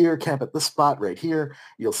here to here, camp at this spot right here.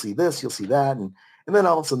 You'll see this, you'll see that. And then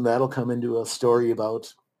all of a sudden that'll come into a story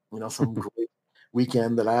about, some great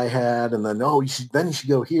weekend that I had. And then, you should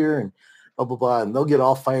go here and blah, blah, blah. And they'll get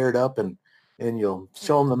all fired up and you'll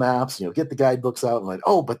show them the maps and you'll get the guidebooks out and like,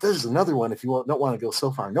 oh, but there's another one. If you don't want to go so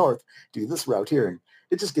far north, do this route here. And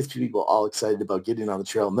it just gets people all excited about getting on the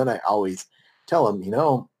trail. And then I always tell them,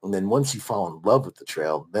 and then once you fall in love with the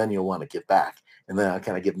trail, then you'll want to get back. And then I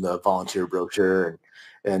kind of give them the volunteer brochure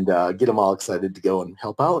and get them all excited to go and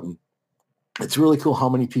help out. And it's really cool how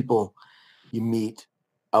many people you meet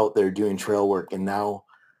out there doing trail work. And now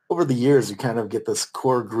over the years, you kind of get this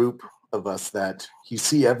core group of us that you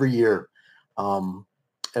see every year.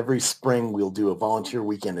 Every spring, we'll do a volunteer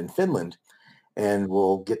weekend in Finland. And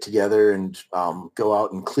we'll get together and go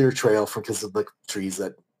out and clear trail because of the trees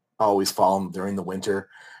that always fall during the winter.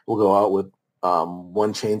 We'll go out with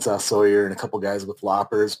one chainsaw sawyer and a couple guys with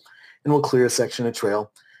loppers, and we'll clear a section of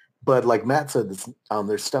trail. But like Matt said,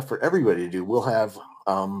 there's stuff for everybody to do. We'll have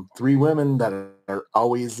 3 women that are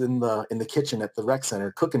always in the kitchen at the rec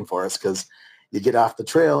center cooking for us because you get off the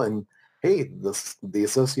trail and, hey, the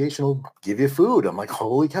association will give you food. I'm like,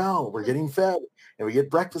 holy cow, we're getting fed. and we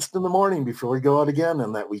get breakfast in the morning before we go out again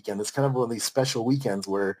on that weekend. It's kind of one of these special weekends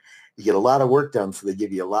where you get a lot of work done, so they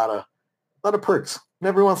give you a lot of perks. And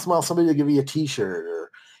every once in a while, somebody will give you a T-shirt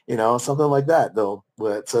or something like that. Though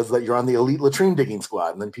it says that you're on the elite latrine digging squad,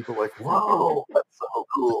 and then people are like, "Whoa, that's so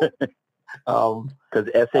cool." Because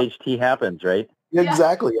SHT happens, right?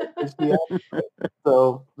 Exactly.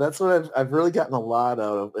 So that's what I've really gotten a lot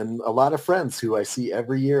out of, and a lot of friends who I see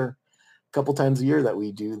every year, a couple times a year, that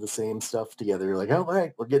we do the same stuff together. Like, oh, all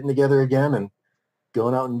right, we're getting together again and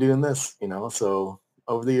going out and doing this, So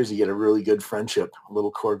over the years, you get a really good friendship, a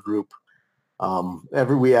little core group.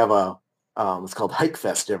 We have it's called Hike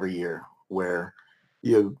Fest every year, where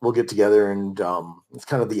we'll get together, and it's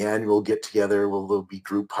kind of the annual get together. There'll be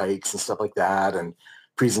group hikes and stuff like that, and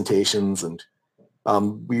presentations, and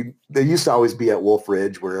they used to always be at Wolf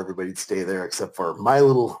Ridge, where everybody'd stay there, except for my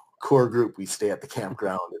little core group. We stay at the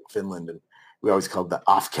campground in Finland, and we always called it the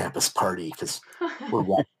off-campus party because we're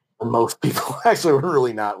most people actually we're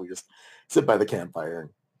really not. We just sit by the campfire,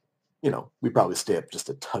 and we probably stay up just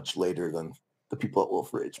a touch later than the people at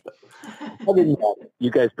Wolf Ridge. But other than that,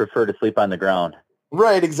 you guys prefer to sleep on the ground.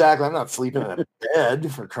 Right, exactly. I'm not sleeping in a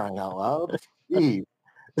bed, for crying out loud. Gee.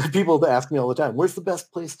 People ask me all the time, where's the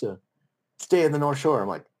best place to stay in the North Shore? I'm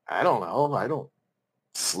like, I don't know. I don't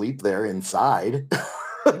sleep there inside.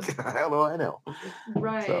 How do I know?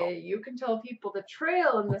 Right. So, you can tell people the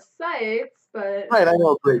trail and the sites, but... Right, I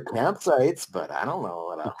know great campsites, but I don't know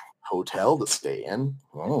what a hotel to stay in.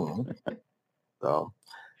 So,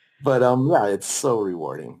 but yeah, it's so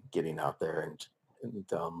rewarding getting out there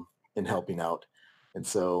and helping out. And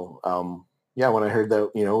so, when I heard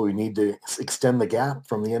that, we need to extend the gap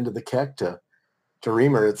from the end of the Keck to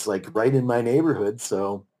Reamer, it's like right in my neighborhood.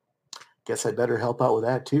 So guess I better help out with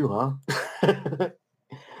that too, huh?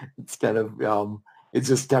 It's kind of, it's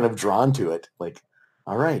just kind of drawn to it. Like,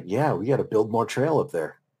 all right, yeah, we got to build more trail up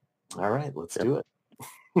there. All right, let's do it.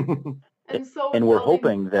 And we're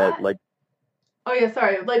hoping that like, oh yeah,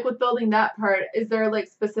 sorry. Like with building that part, is there like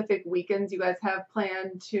specific weekends you guys have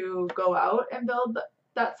planned to go out and build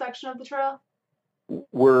that section of the trail?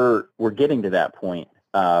 We're getting to that point.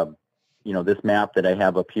 This map that I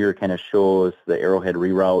have up here kind of shows the Arrowhead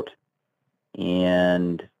reroute,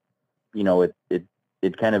 and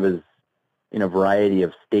it kind of is in a variety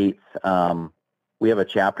of states. We have a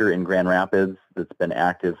chapter in Grand Rapids that's been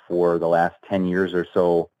active for the last 10 years or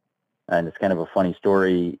so, and it's kind of a funny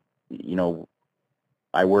story.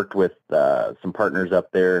 I worked with some partners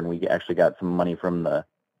up there, and we actually got some money from the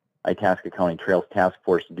Itasca County Trails Task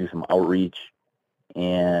Force to do some outreach,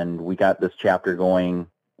 and we got this chapter going,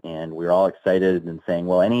 and we were all excited and saying,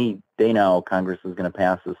 well, any day now Congress is going to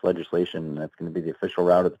pass this legislation, and it's going to be the official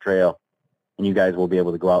route of the trail, and you guys will be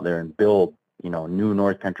able to go out there and build, new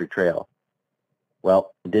North Country Trail.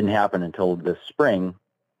 Well, it didn't happen until this spring,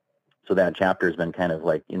 so that chapter has been kind of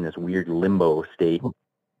like in this weird limbo state.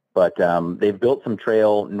 But they've built some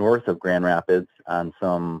trail north of Grand Rapids on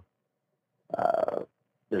some,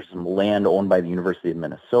 there's some land owned by the University of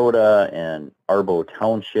Minnesota and Arbo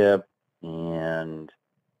Township, and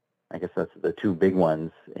I guess that's the two big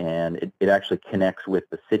ones. And it actually connects with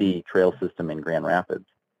the city trail system in Grand Rapids.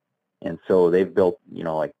 And so they've built,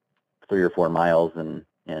 like 3 or 4 miles, and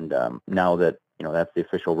now that, that's the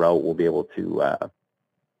official route, we'll be able to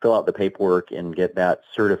fill out the paperwork and get that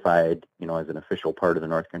certified, as an official part of the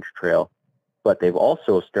North Country Trail. But they've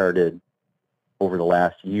also started over the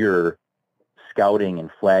last year scouting and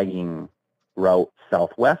flagging route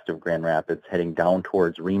southwest of Grand Rapids, heading down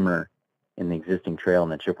towards Reamer in the existing trail in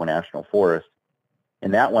the Chippewa National Forest.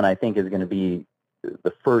 And that one, I think, is going to be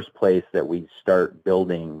the first place that we start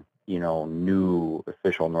building, new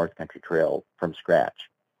official North Country Trail from scratch.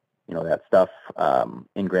 That stuff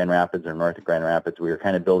in Grand Rapids or north of Grand Rapids, we were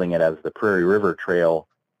kind of building it as the Prairie River Trail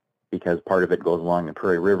because part of it goes along the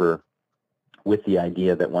Prairie River, with the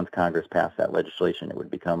idea that once Congress passed that legislation, it would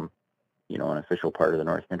become, an official part of the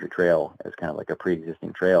North Country Trail as kind of like a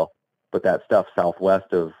pre-existing trail. But that stuff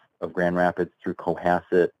southwest of Grand Rapids through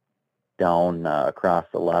Cohasset, down across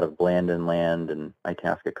a lot of Blandon land and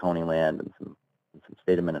Itasca County land and some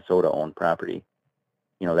state of Minnesota owned property,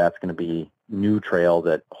 that's going to be new trail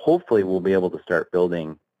that hopefully we'll be able to start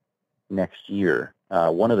building next year.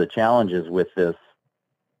 One of the challenges with this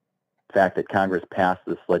fact that Congress passed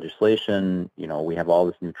this legislation, we have all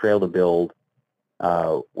this new trail to build,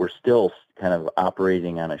 we're still kind of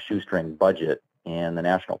operating on a shoestring budget, and the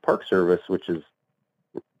National Park Service, which is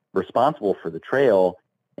responsible for the trail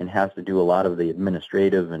and has to do a lot of the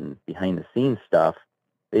administrative and behind the scenes stuff,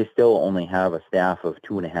 they still only have a staff of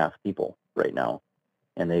 2.5 people right now.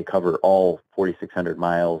 And they cover all 4,600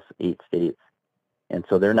 miles, 8 states. And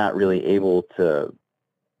so they're not really able to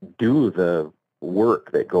do the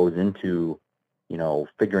work that goes into,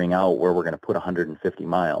 figuring out where we're going to put 150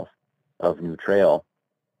 miles of new trail.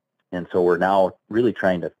 And so we're now really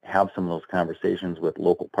trying to have some of those conversations with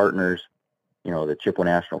local partners, the Chippewa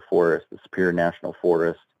National Forest, the Superior National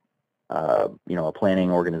Forest, a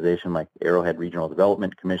planning organization like Arrowhead Regional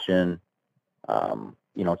Development Commission,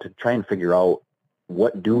 to try and figure out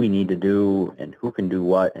what do we need to do and who can do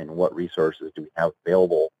what and what resources do we have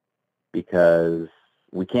available, because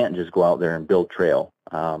we can't just go out there and build trail.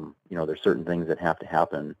 There's certain things that have to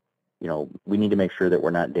happen. We need to make sure that we're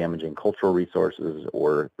not damaging cultural resources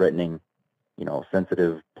or threatening,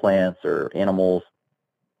 sensitive plants or animals.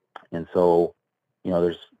 And so,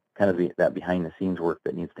 there's kind of that behind the scenes work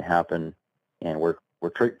that needs to happen. And we're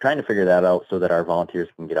trying to figure that out so that our volunteers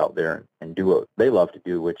can get out there and do what they love to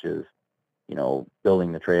do, which is,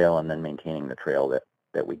 building the trail and then maintaining the trail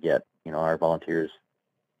that we get. Our volunteers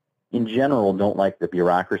in general don't like the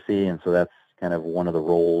bureaucracy. And so that's kind of one of the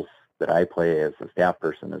roles that I play as a staff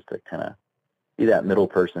person, is to kind of be that middle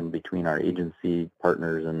person between our agency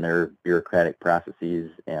partners and their bureaucratic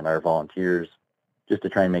processes and our volunteers, just to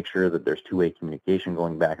try and make sure that there's two-way communication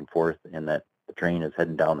going back and forth and that the train is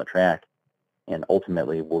heading down the track. And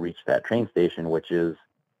ultimately, we'll reach that train station, which is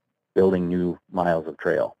building new miles of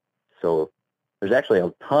trail. So there's actually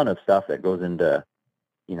a ton of stuff that goes into,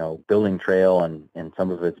 building trail, and some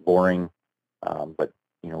of it's boring. But,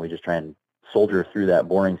 we just try and soldier through that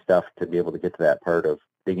boring stuff to be able to get to that part of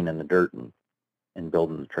digging in the dirt and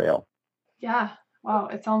building the trail. Yeah. Wow.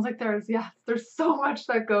 It sounds like there's so much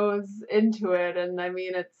that goes into it. And I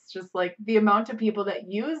mean, it's just like the amount of people that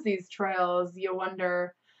use these trails, you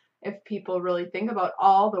wonder if people really think about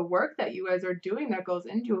all the work that you guys are doing that goes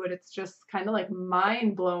into it. It's just kind of like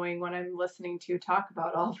mind blowing when I'm listening to you talk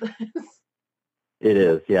about all this. It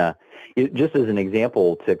is, yeah. Just as an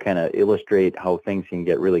example to kind of illustrate how things can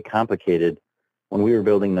get really complicated, when we were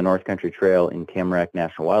building the North Country Trail in Tamarack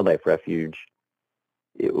National Wildlife Refuge,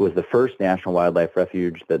 it was the first National Wildlife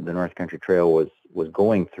Refuge that the North Country Trail was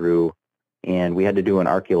going through, and we had to do an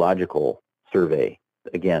archaeological survey.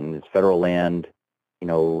 Again, it's federal land.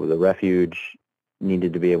 The refuge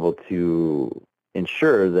needed to be able to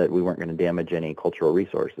ensure that we weren't going to damage any cultural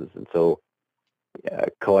resources. And so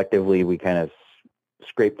collectively, we kind of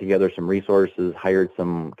scraped together some resources, hired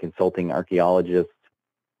some consulting archaeologists,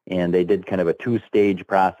 and they did kind of a two-stage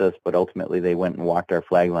process, but ultimately they went and walked our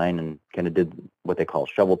flag line and kind of did what they call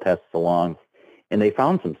shovel tests along, and they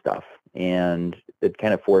found some stuff, and it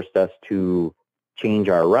kind of forced us to change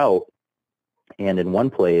our route. And in one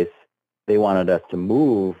place, they wanted us to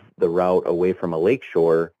move the route away from a lake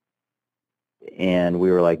shore, and we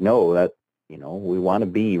were like, no, we want to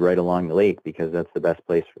be right along the lake because that's the best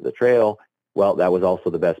place for the trail. Well, that was also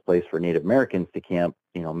the best place for Native Americans to camp,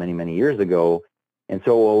 many, many years ago. And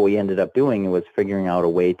so what we ended up doing was figuring out a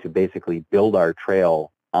way to basically build our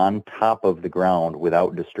trail on top of the ground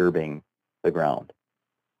without disturbing the ground.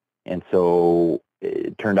 And so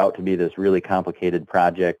it turned out to be this really complicated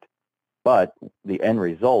project, but the end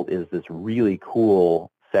result is this really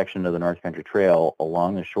cool section of the North Country Trail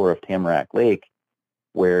along the shore of Tamarack Lake,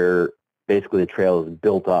 where basically the trail is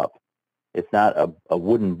built up. It's not a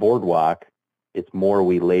wooden boardwalk. It's more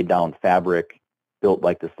we laid down fabric, built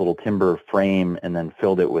like this little timber frame, and then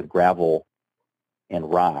filled it with gravel and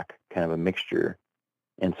rock, kind of a mixture.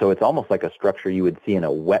 And so it's almost like a structure you would see in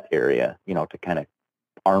a wet area, to kind of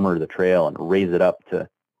armor the trail and raise it up to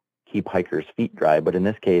keep hikers' feet dry. But in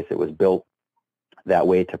this case, it was built that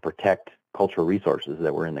way to protect cultural resources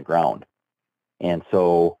that were in the ground. And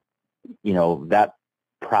so, that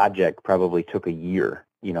project probably took a year,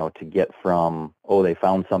 to get from, they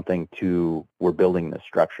found something to we're building this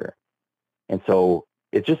structure. And so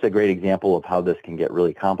it's just a great example of how this can get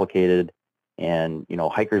really complicated. And,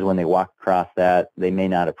 hikers, when they walk across that, they may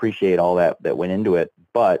not appreciate all that went into it.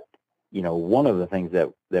 But, one of the things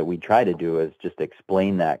that we try to do is just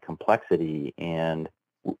explain that complexity. And,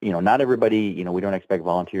 not everybody, we don't expect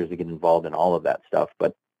volunteers to get involved in all of that stuff.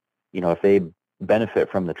 But, if they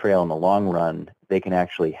benefit from the trail in the long run, they can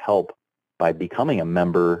actually help by becoming a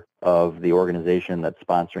member of the organization that's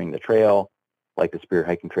sponsoring the trail, like the Superior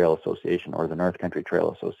Hiking Trail Association or the North Country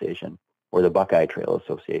Trail Association or the Buckeye Trail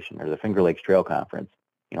Association or the Finger Lakes Trail Conference.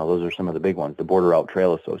 Those are some of the big ones. The Border Out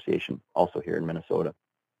Trail Association, also here in Minnesota.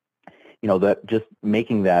 That just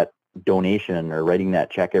making that donation or writing that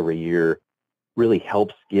check every year really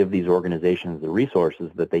helps give these organizations the resources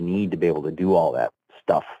that they need to be able to do all that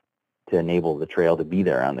stuff to enable the trail to be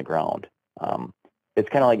there on the ground. It's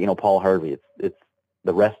kind of like, Paul Harvey. It's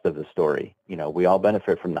the rest of the story. We all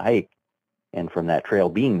benefit from the hike and from that trail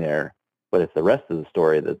being there, but it's the rest of the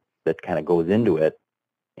story that kind of goes into it.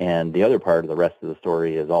 And the other part of the rest of the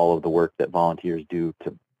story is all of the work that volunteers do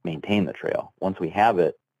to maintain the trail. Once we have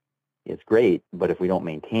it, it's great, but if we don't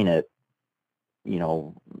maintain it,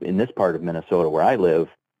 in this part of Minnesota where I live,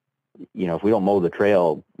 if we don't mow the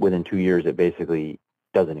trail, within 2 years, it basically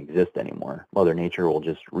doesn't exist anymore. Mother Nature will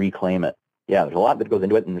just reclaim it. Yeah, there's a lot that goes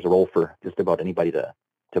into it, and there's a role for just about anybody to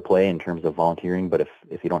play in terms of volunteering. But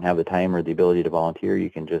if you don't have the time or the ability to volunteer, you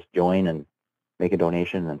can just join and make a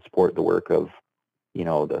donation and support the work of,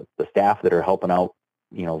 the staff that are helping out,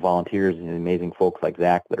 volunteers and amazing folks like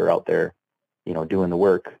Zach that are out there, doing the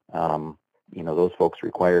work. Those folks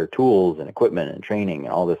require tools and equipment and training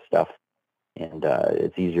and all this stuff. And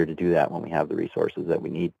it's easier to do that when we have the resources that we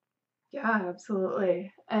need. Yeah,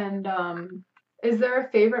 absolutely. And is there a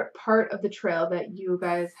favorite part of the trail that you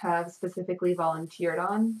guys have specifically volunteered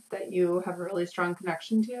on that you have a really strong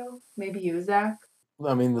connection to? Maybe you, Zach?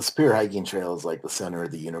 I mean, the Spear Hiking Trail is like the center of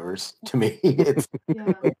the universe to me. It's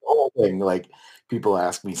the whole thing. Like, people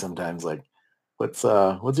ask me sometimes, like, what's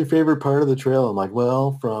your favorite part of the trail? I'm like,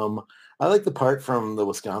 well, I like the part from the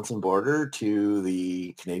Wisconsin border to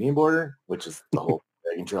the Canadian border, which is the whole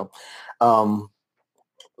hiking trail.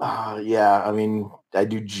 Yeah, I mean, I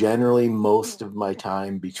do generally most of my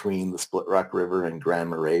time between the Split Rock River and Grand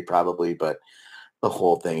Marais probably, but the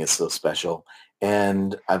whole thing is so special.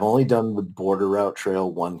 And I've only done the Border Route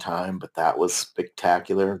Trail one time, but that was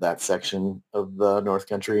spectacular, that section of the North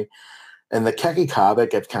Country. And the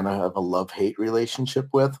Kekikabik, I've kind of have a love-hate relationship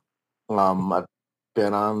with. I've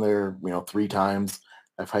been on there, 3 times.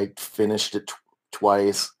 I've finished it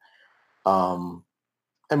twice. I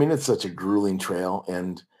mean, it's such a grueling trail.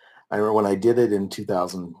 And I remember when I did it in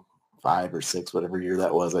 2005 or 6, whatever year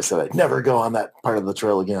that was, I said I'd never go on that part of the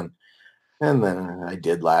trail again. And then I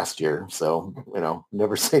did last year. So,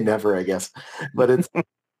 never say never, I guess. But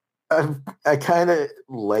I kind of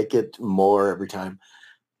like it more every time.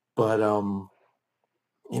 But, the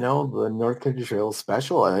North Country Trail is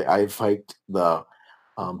special. I've hiked the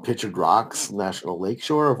Pictured Rocks National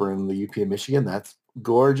Lakeshore over in the UP of Michigan. That's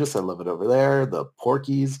gorgeous. I love it over there. The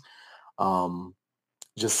Porkies,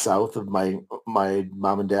 just south of my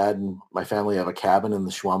mom and dad and my family have a cabin in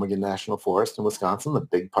the Chequamegon National Forest in Wisconsin. The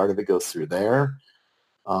big part of it goes through there.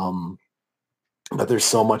 But there's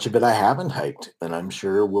so much of it I haven't hiked, and I'm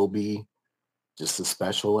sure will be just as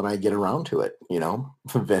special when I get around to it.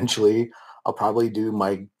 Eventually I'll probably do.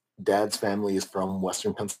 My dad's family is from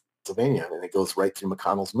Western Pennsylvania, and it goes right through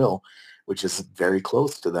McConnell's Mill, which is very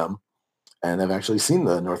close to them. And I've actually seen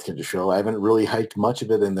the North Country Trail. I haven't really hiked much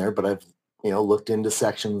of it in there, but I've, looked into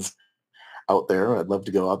sections out there. I'd love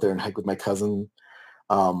to go out there and hike with my cousin.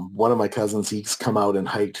 One of my cousins, he's come out and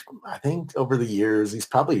hiked, I think over the years, he's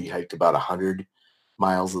probably hiked about 100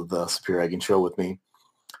 miles of the Superior Hiking Trail with me.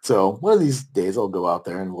 So one of these days I'll go out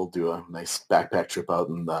there and we'll do a nice backpack trip out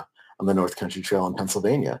on the North Country Trail in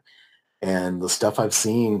Pennsylvania. And the stuff I've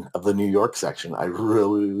seen of the New York section, I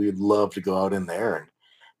really would love to go out in there and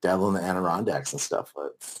dabble in the Adirondacks and stuff.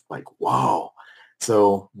 It's like, wow.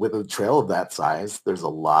 So with a trail of that size, there's a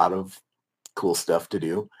lot of cool stuff to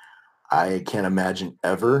do. I can't imagine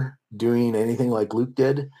ever doing anything like Luke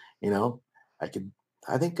did. I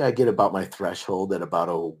think I get about my threshold at about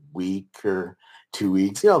a week or 2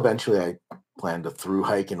 weeks. Eventually I plan to through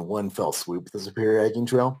hike in one fell swoop the Superior Hiking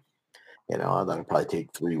Trail. That'll probably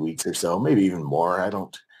take 3 weeks or so, maybe even more. I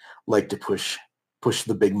don't like to push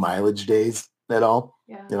the big mileage days at all.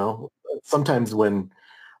 Yeah. Sometimes when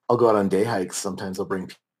I'll go out on day hikes, sometimes I'll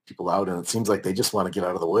bring people out and it seems like they just want to get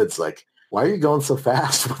out of the woods. Like, why are you going so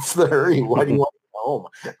fast? What's the hurry? Why do you want to go home?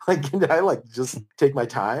 I just take my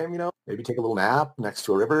time, maybe take a little nap next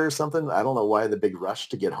to a river or something. I don't know why the big rush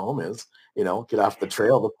to get home is, get off the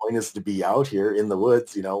trail. The point is to be out here in the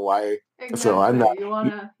woods, why? Exactly. So I'm not, you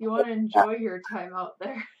want to enjoy your time out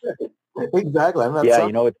there. Exactly. I'm not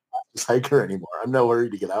it's a hiker anymore. I'm not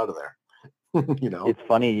worried to get out of there. It's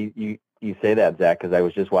funny you say that, Zach, because I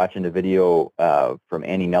was just watching a video from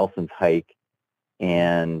Annie Nelson's hike,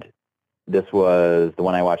 and this was the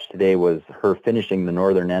one I watched today was her finishing the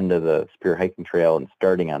northern end of the Superior Hiking Trail and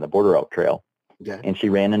starting on the Border Route Trail. Okay. And she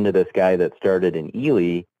ran into this guy that started in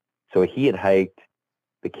Ely, so he had hiked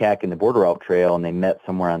the CAC and the Border Route Trail, and they met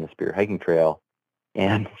somewhere on the Superior Hiking Trail.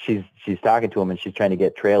 And she's talking to him, and she's trying to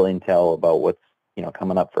get trail intel about what's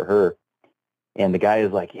coming up for her. And the guy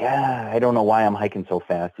is like, yeah, I don't know why I'm hiking so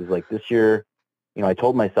fast. He's like, this year, I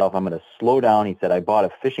told myself I'm going to slow down. He said, I bought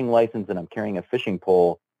a fishing license and I'm carrying a fishing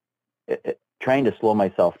pole. Trying to slow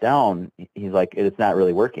myself down, he's like, it's not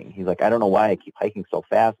really working. He's like, I don't know why I keep hiking so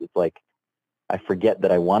fast. It's like I forget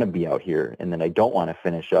that I want to be out here, and then I don't want to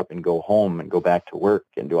finish up and go home and go back to work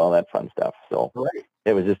and do all that fun stuff. So Right.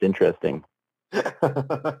 it was just interesting. See,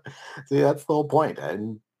 that's the whole point.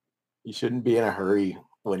 And you shouldn't be in a hurry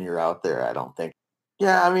when you're out there, I don't think.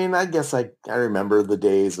 Yeah, I mean, I guess I remember the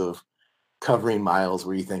days of covering miles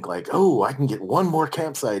where you think like, oh, I can get one more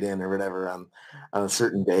campsite in or whatever on a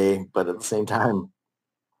certain day. But at the same time,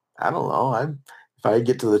 I don't know. If I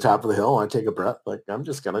get to the top of the hill and I take a breath, like I'm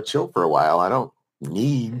just gonna chill for a while. I don't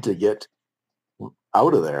need to get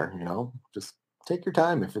out of there, Just take your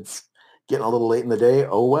time. If it's getting a little late in the day,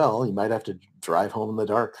 oh well, you might have to drive home in the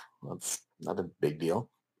dark. That's not a big deal.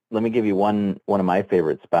 Let me give you one of my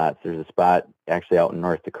favorite spots. There's a spot actually out in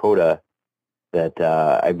North Dakota that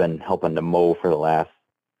I've been helping to mow for the last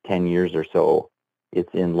 10 years or so.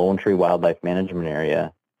 It's in Lone Tree Wildlife Management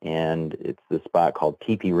Area, and it's the spot called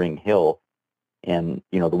Teepee Ring Hill. And,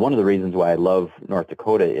 one of the reasons why I love North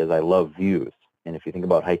Dakota is I love views. And if you think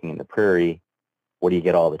about hiking in the prairie, what do you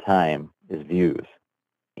get all the time is views.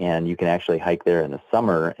 And you can actually hike there in the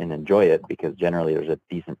summer and enjoy it because generally there's a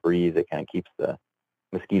decent breeze. It kind of keeps the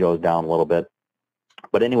mosquitoes down a little bit.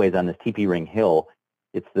 But anyways, on this Teepee Ring Hill,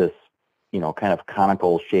 it's this, kind of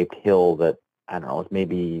conical shaped hill that, I don't know, it's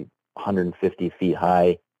maybe 150 feet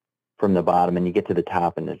high from the bottom, and you get to the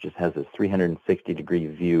top and it just has this 360-degree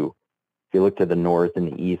view. If you look to the north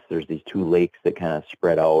and the east, there's these two lakes that kind of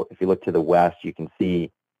spread out. If you look to the west, you can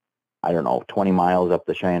see, 20 miles up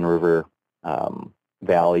the Cheyenne River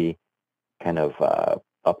Valley, kind of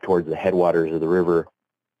up towards the headwaters of the river.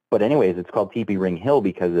 But anyways, it's called Teepee Ring Hill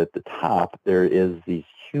because at the top there is these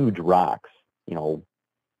huge rocks,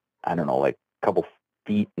 like a couple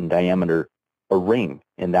feet in diameter, a ring.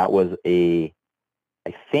 And that was I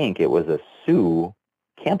think it was a Sioux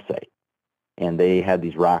campsite. And they had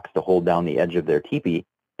these rocks to hold down the edge of their teepee.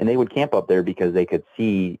 And they would camp up there because they could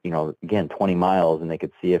see, again, 20 miles, and they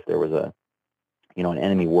could see if there was an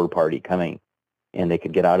enemy war party coming. And they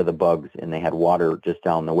could get out of the bugs, and they had water just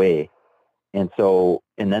down the way. And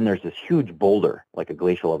then there's this huge boulder, like a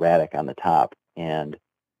glacial erratic on the top. And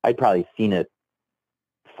I'd probably seen it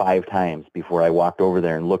 5 times before I walked over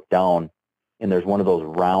there and looked down. And there's one of those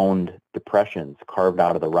round depressions carved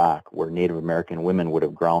out of the rock where Native American women would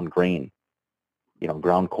have ground grain,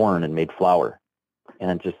 ground corn and made flour.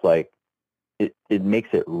 And it's just like, it makes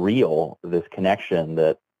it real, this connection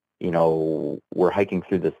that, we're hiking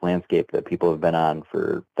through this landscape that people have been on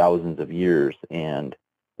for thousands of years, and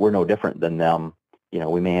we're no different than them.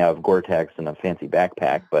 We may have Gore-Tex and a fancy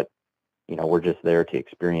backpack, but, we're just there to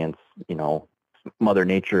experience, Mother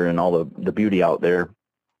Nature and all the beauty out there.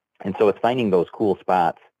 And so it's finding those cool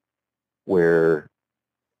spots where,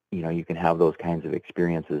 you can have those kinds of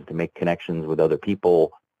experiences to make connections with other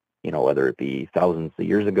people, whether it be thousands of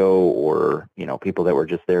years ago or, people that were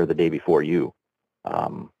just there the day before you.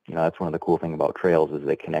 That's one of the cool things about trails is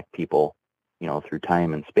they connect people, through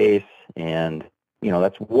time and space. And,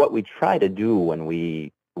 that's what we try to do when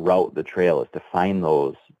we route the trail, is to find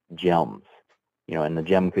those gems, and the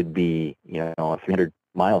gem could be, a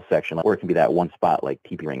 300-mile section, or it can be that one spot like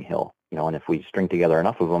Teepee Ring Hill, and if we string together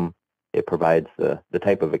enough of them, it provides the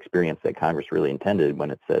type of experience that Congress really intended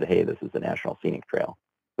when it said, hey, this is the National Scenic Trail.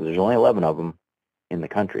 Because there's only 11 of them in the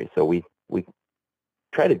country. So we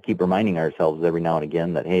try to keep reminding ourselves every now and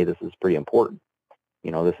again that, hey, this is pretty important.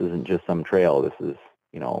 This isn't just some trail. This is,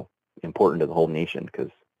 important to the whole nation because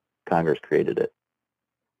Congress created it.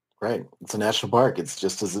 Right. It's a national park. It's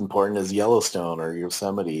just as important as Yellowstone or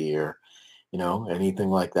Yosemite or, anything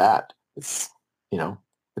like that. It's,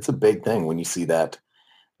 it's a big thing when you see that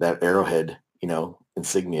arrowhead,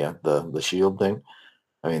 insignia, the shield thing.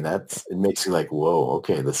 I mean, it makes you like, whoa,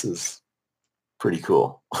 okay, this is pretty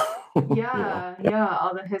cool. Yeah,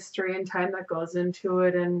 all the history and time that goes into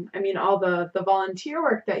it, and I mean all the volunteer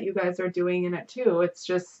work that you guys are doing in it too. It's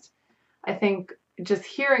just, I think just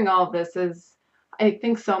hearing all of this I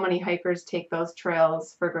think so many hikers take those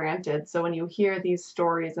trails for granted. So when you hear these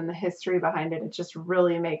stories and the history behind it, it just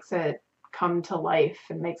really makes it come to life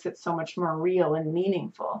and makes it so much more real and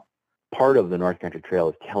meaningful. Part of the North Country Trail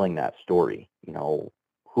is telling that story. Who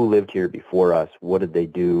lived here before us? What did they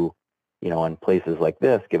do? And places like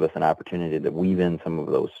this give us an opportunity to weave in some of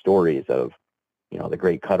those stories of, the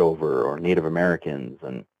Great Cutover or Native Americans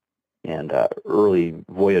and early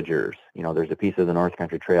voyagers. There's a piece of the North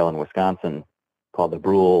Country Trail in Wisconsin called the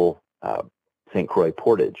Brule St. Croix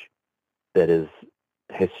Portage that is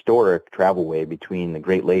a historic travelway between the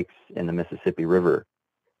Great Lakes and the Mississippi River.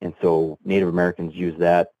 And so Native Americans use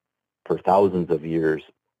that for thousands of years.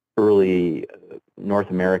 Early North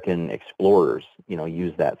American explorers,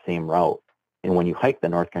 use that same route. And when you hike the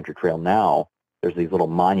North Country Trail now, there's these little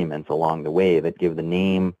monuments along the way that give the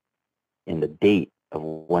name and the date of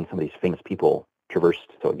when some of these famous people traversed.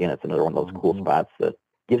 So again, it's another one of those cool spots that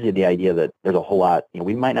gives you the idea that there's a whole lot.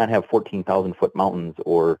 We might not have 14,000 foot mountains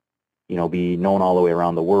or, be known all the way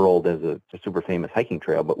around the world as a super famous hiking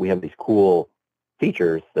trail, but we have these cool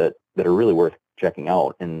features that are really worth checking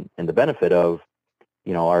out. And the benefit of,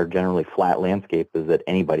 our generally flat landscape is that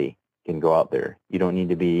anybody can go out there. You don't need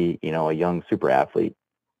to be, a young super athlete,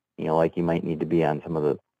 like you might need to be on some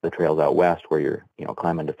of the trails out west where you're,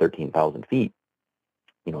 climbing to 13,000 feet.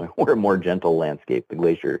 We're a more gentle landscape. The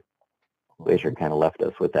glacier kind of left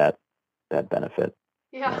us with that benefit.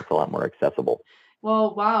 Yeah. It's a lot more accessible.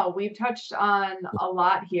 Well, wow, we've touched on a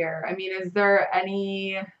lot here. I mean, is there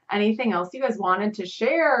anything else you guys wanted to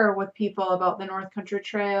share with people about the North Country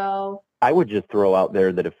Trail? I would just throw out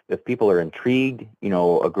there that if people are intrigued,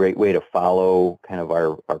 a great way to follow kind of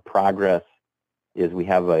our progress is we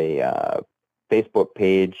have a Facebook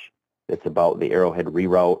page that's about the Arrowhead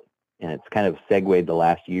Reroute, and it's kind of segued the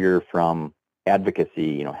last year from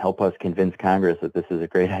advocacy, help us convince Congress that this is a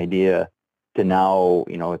great idea, to now,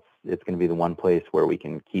 it's going to be the one place where we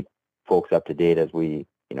can keep folks up to date as we,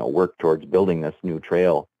 work towards building this new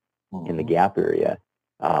trail in the Gap area.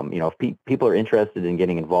 If people are interested in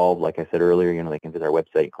getting involved, like I said earlier, they can visit our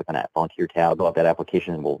website, click on that volunteer tab, fill out that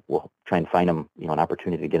application, and we'll try and find them, an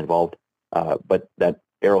opportunity to get involved. But that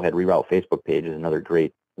Arrowhead Reroute Facebook page is another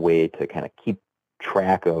great way to kind of keep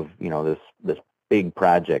track of, this big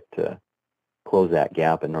project to close that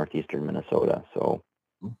gap in northeastern Minnesota. So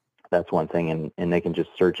that's one thing, and they can just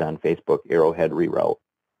search on Facebook Arrowhead Reroute.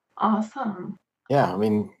 Awesome. Yeah, I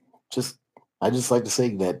mean, I just like to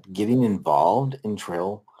say that getting involved in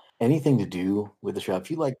trail, anything to do with the trail,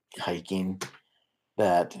 if you like hiking,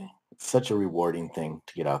 that it's such a rewarding thing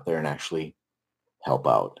to get out there and actually help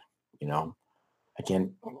out. I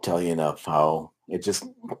can't tell you enough how it just,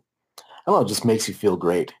 I don't know, it just makes you feel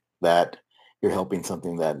great that you're helping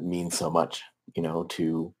something that means so much,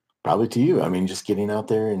 probably to you. I mean, just getting out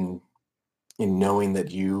there and knowing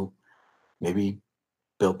that you maybe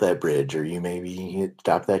built that bridge, or you maybe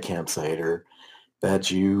stopped that campsite, or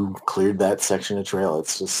that you cleared that section of trail.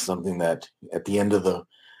 It's just something that at the end of the,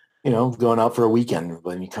 going out for a weekend,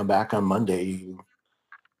 when you come back on Monday, you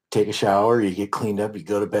take a shower, you get cleaned up, you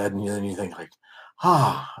go to bed, and then you think like,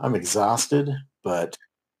 I'm exhausted, but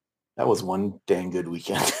that was one dang good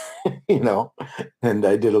weekend, and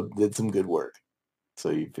I did some good work.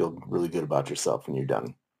 So you feel really good about yourself when you're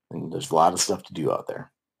done. And there's a lot of stuff to do out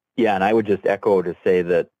there. Yeah, and I would just echo to say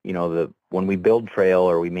that, when we build trail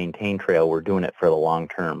or we maintain trail, we're doing it for the long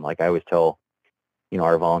term. Like I always tell,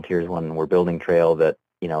 our volunteers when we're building trail that,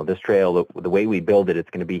 this trail, the way we build it, it's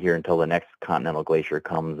going to be here until the next continental glacier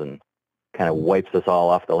comes and kind of wipes us all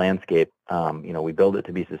off the landscape. We build it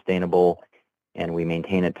to be sustainable, and we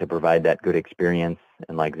maintain it to provide that good experience.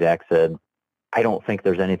 And like Zach said, I don't think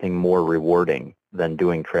there's anything more rewarding than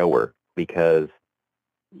doing trail work, because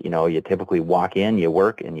you typically walk in, you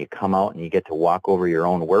work, and you come out and you get to walk over your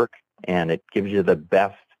own work, and it gives you the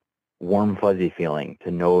best warm, fuzzy feeling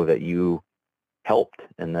to know that you helped,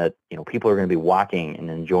 and that, people are going to be walking and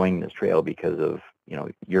enjoying this trail because of,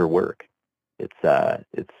 your work. It's a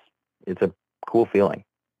cool feeling.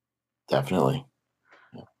 Definitely.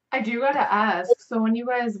 I do got to ask, so when you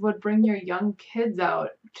guys would bring your young kids out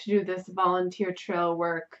to do this volunteer trail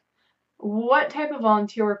work, what type of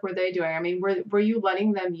volunteer work were they doing? I mean, were you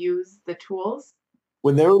letting them use the tools?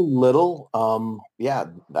 When they were little,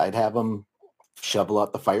 I'd have them shovel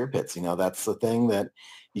out the fire pits. That's the thing that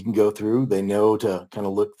you can go through. They know to kind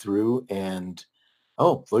of look through and,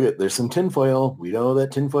 oh, look, there's some tinfoil. We know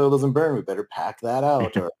that tinfoil doesn't burn. We better pack that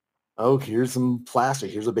out. Or, oh, here's some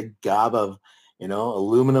plastic. Here's a big gob of,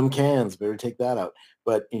 aluminum cans. Better take that out.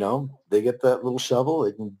 But, they get that little shovel.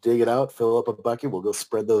 They can dig it out, fill up a bucket. We'll go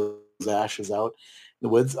spread those ashes out in the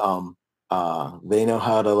woods. They know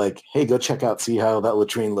how to hey, go check out, see how that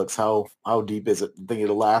latrine looks. How deep is it? Think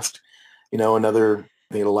it'll last, another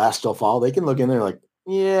thing, it'll last till fall. They can look in there like,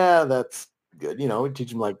 yeah, that's good. We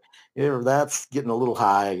teach them that's getting a little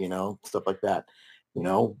high, stuff like that.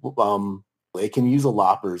 They can use a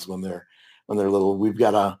loppers when they're little. We've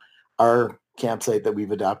got our campsite that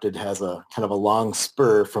we've adopted has a kind of a long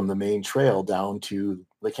spur from the main trail down to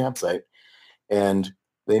the campsite, and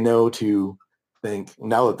they know to think,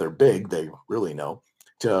 now that they're big, they really know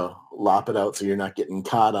to lop it out so you're not getting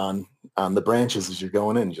caught on the branches as you're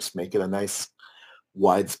going in. Just make it a nice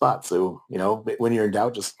wide spot. So, when you're in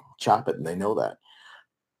doubt, just chop it, and they know that.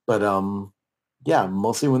 But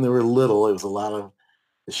mostly when they were little, it was a lot of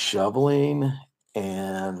the shoveling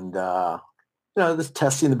and, this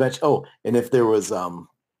testing the bench. Oh, and if there was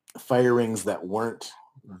fire rings that weren't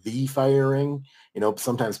the fire ring.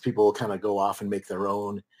 Sometimes people kind of go off and make their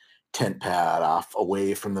own tent pad off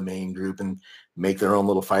away from the main group and make their own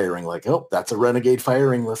little fire ring. Like, oh, that's a renegade fire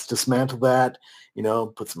ring. Let's dismantle that.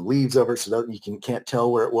 Put some leaves over it so that you can't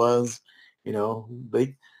tell where it was.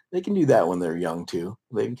 They can do that when they're young too.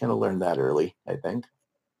 They can kind of learn that early, I think.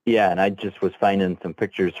 Yeah, and I just was finding some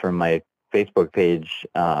pictures from my Facebook page.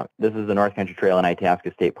 This is the North Country Trail in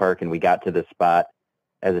Itasca State Park, and we got to this spot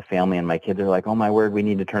as a family, and my kids are like, oh my word, we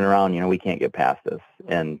need to turn around. We can't get past this.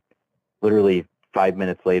 And literally 5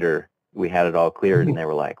 minutes later, we had it all cleared, and they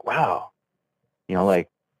were like, wow, like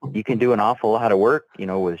you can do an awful lot of work,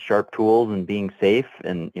 with sharp tools and being safe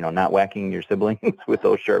and, not whacking your siblings with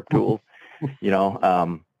those sharp tools.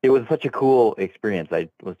 It was such a cool experience. I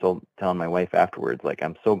was telling my wife afterwards, like,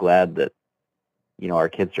 I'm so glad that, our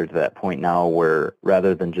kids are to that point now where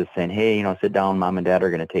rather than just saying, hey, sit down, mom and dad are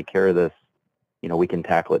going to take care of this, we can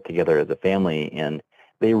tackle it together as a family. And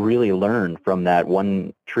they really learn from that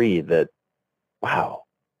one tree that, wow,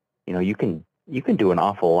 you can do an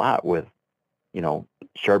awful lot with,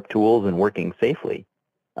 sharp tools and working safely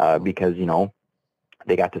because,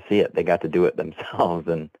 they got to see it. They got to do it themselves.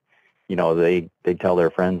 And, they tell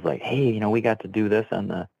their friends like, hey, we got to do this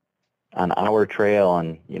on our trail.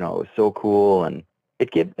 And, it was so cool. And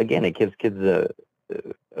it gives kids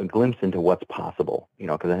a glimpse into what's possible,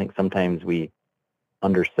 because I think sometimes we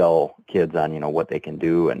undersell kids on, what they can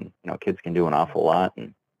do. And, kids can do an awful lot.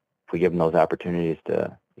 And if we give them those opportunities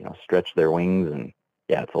to, stretch their wings, and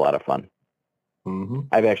yeah, it's a lot of fun. Mm-hmm.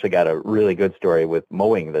 I've actually got a really good story with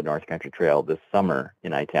mowing the North Country Trail this summer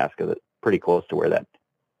in Itasca that's pretty close to where that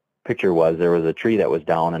picture was. There was a tree that was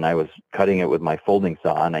down, and I was cutting it with my folding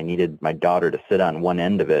saw, and I needed my daughter to sit on one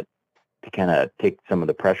end of it to kind of take some of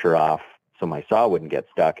the pressure off so my saw wouldn't get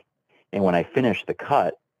stuck. And when I finished the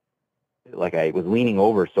cut, like I was leaning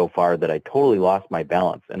over so far that I totally lost my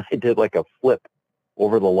balance, and I did like a flip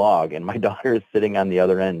over the log, and my daughter is sitting on the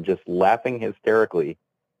other end just laughing hysterically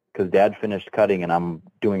because Dad finished cutting and I'm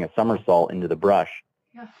doing a somersault into the brush.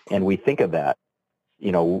 Yeah. And we think of that,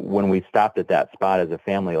 when we stopped at that spot as a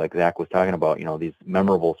family, like Zach was talking about, these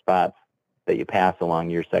memorable spots that you pass along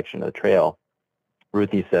your section of the trail.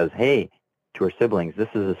 Ruthie says, hey, to her siblings, this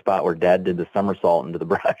is a spot where Dad did the somersault into the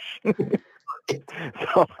brush.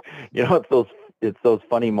 So, it's those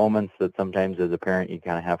funny moments that sometimes as a parent you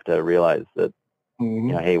kind of have to realize that,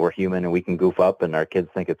 hey, we're human and we can goof up, and our kids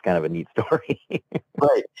think it's kind of a neat story.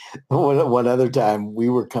 Right. One other time we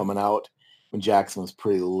were coming out when Jackson was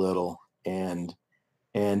pretty little, and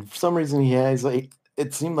for some reason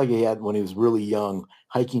it seemed like he had, when he was really young,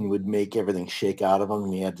 hiking would make everything shake out of him,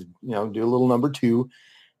 and he had to, do a little number 2.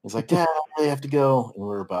 He's like, Dad, I really have to go. And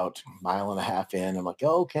we're about a mile and a half in. I'm like,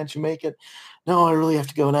 oh, can't you make it? No, I really have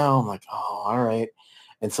to go now. I'm like, oh, all right.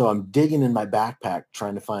 And so I'm digging in my backpack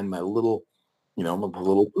trying to find my little, my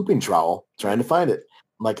little pooping trowel, trying to find it.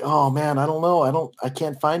 I'm like, oh man, I don't know. I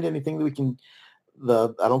can't find anything that we can,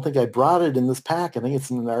 I don't think I brought it in this pack. I think it's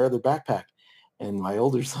in our other backpack. And my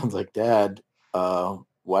older son's like, Dad,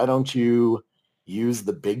 why don't you use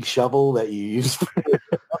the big shovel that you use for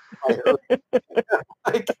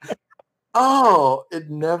like, oh, it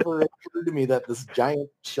never occurred to me that this giant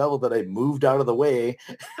shovel that I moved out of the way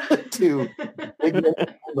to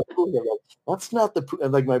that's not the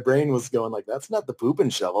and like my brain was going like, that's not the pooping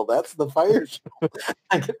shovel, that's the fire shovel.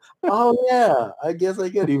 Like, oh yeah, I guess I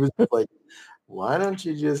could. He was like, why don't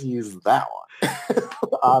you just use that one?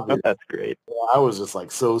 Obviously. That's great. I was just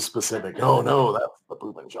like so specific. Oh no, that's the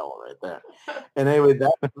pooping shovel right there. And anyway,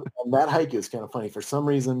 that hike is kind of funny. For some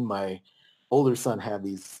reason, my older son had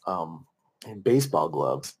these baseball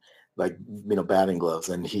gloves, like batting gloves,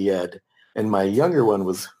 and and my younger one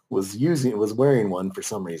was wearing one for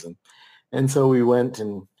some reason. And so we went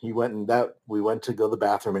to go to the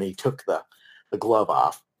bathroom, and he took the glove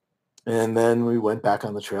off. And then we went back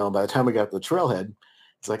on the trail. And by the time we got to the trailhead,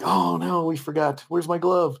 it's like, oh no, we forgot. Where's my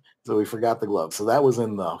glove? So we forgot the glove. So that was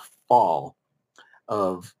in the fall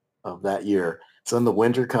of that year. So then the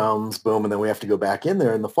winter comes, boom, and then we have to go back in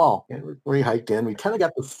there in the fall. And we hiked in. We kind of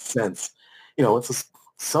got the sense, it's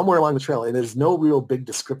somewhere along the trail, and there's no real big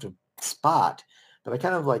descriptive spot. But I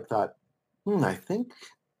kind of like thought, I think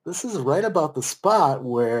this is right about the spot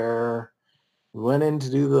where we went in to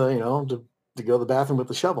do the, to go to the bathroom with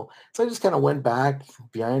the shovel. So I just kind of went back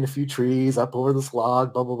behind a few trees, up over this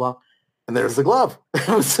log, blah, blah, blah. And there's the glove. It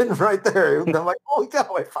was sitting right there. And I'm like, holy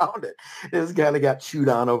cow, I found it. It just kind of got chewed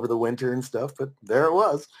on over the winter and stuff, but there it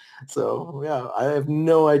was. So yeah, I have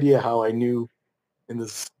no idea how I knew in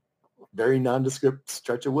this very nondescript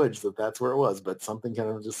stretch of woods that's where it was, but something kind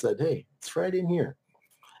of just said, hey, it's right in here.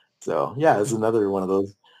 So yeah, it's another one of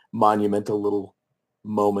monumental little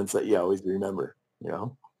moments that you always remember,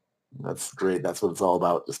 That's great. That's what it's all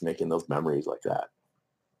about, just making those memories like that.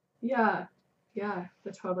 Yeah,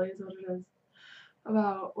 that totally is what it is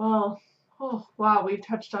about. Well, oh wow, we've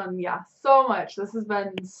touched on so much. This has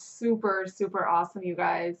been super, super awesome, you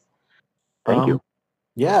guys. Thank you.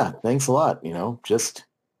 Yeah, thanks a lot. Just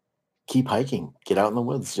keep hiking, get out in the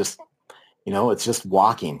woods. Just, it's just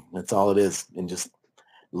walking. That's all it is, and just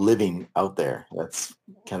living out there. That's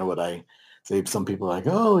kind of what I say. Some people are like,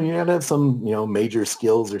 oh, you gotta have some, major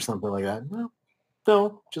skills or something like that. Well,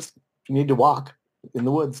 no, just you need to walk in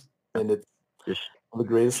the woods, and it's just one of the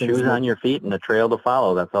greatest things. Shoes on your feet and a trail to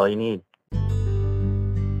follow. That's all you need.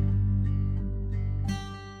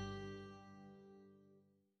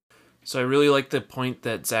 So I really like the point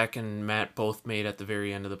that Zach and Matt both made at the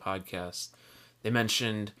very end of the podcast. They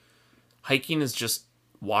mentioned hiking is just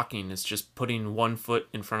walking. It's just putting one foot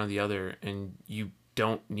in front of the other, and you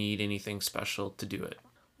don't need anything special to do it.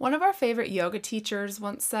 One of our favorite yoga teachers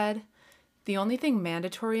once said, "The only thing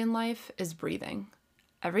mandatory in life is breathing.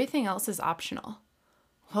 Everything else is optional."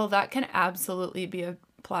 Well, that can absolutely be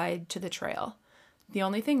applied to the trail. The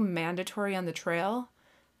only thing mandatory on the trail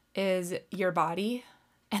is your body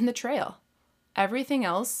and the trail. Everything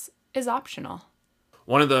else is optional.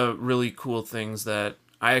 One of the really cool things that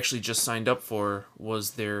I actually just signed up for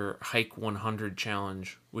was their Hike 100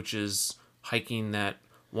 challenge, which is hiking that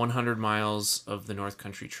 100 miles of the North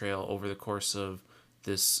Country Trail over the course of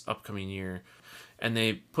this upcoming year. And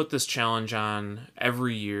they put this challenge on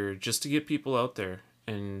every year just to get people out there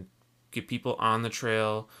and get people on the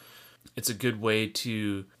trail. It's a good way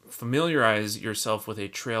to familiarize yourself with a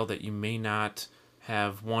trail that you may not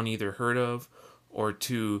have, one, either heard of, or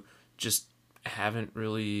two, just haven't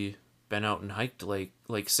really been out and hiked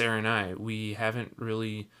like Sarah and I. We haven't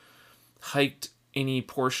really hiked any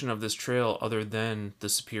portion of this trail other than the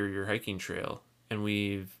Superior Hiking Trail. And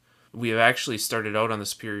we have actually started out on the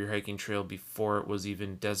Superior Hiking Trail before it was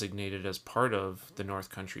even designated as part of the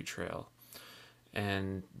North Country Trail.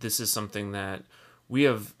 And this is something that we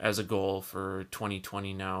have as a goal for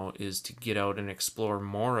 2020 now, is to get out and explore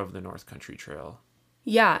more of the North Country Trail.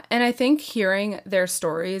 Yeah, and I think hearing their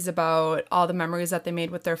stories about all the memories that they made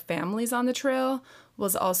with their families on the trail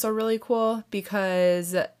was also really cool,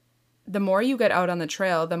 because the more you get out on the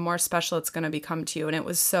trail, the more special it's going to become to you. And it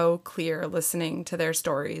was so clear listening to their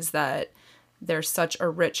stories that there's such a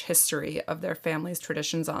rich history of their family's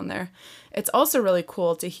traditions on there. It's also really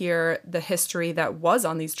cool to hear the history that was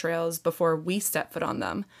on these trails before we stepped foot on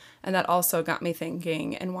them. And that also got me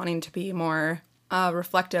thinking and wanting to be more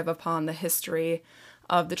reflective upon the history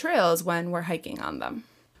of the trails when we're hiking on them.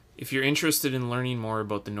 If you're interested in learning more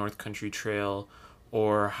about the North Country Trail,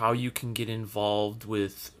 or how you can get involved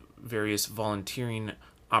with various volunteering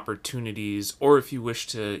opportunities, or if you wish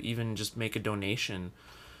to even just make a donation,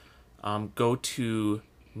 go to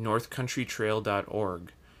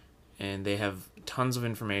northcountrytrail.org, and they have tons of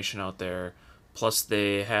information out there. Plus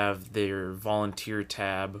they have their volunteer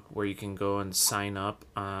tab where you can go and sign up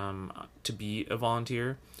to be a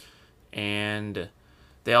volunteer. And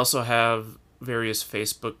they also have various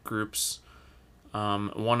Facebook groups.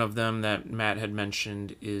 One of them that Matt had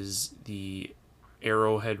mentioned is the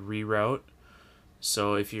Arrowhead Reroute.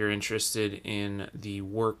 So if you're interested in the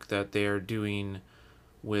work that they are doing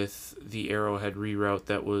with the Arrowhead Reroute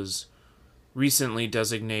that was recently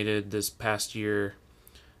designated this past year,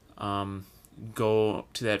 go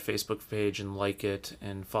to that Facebook page and like it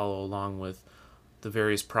and follow along with the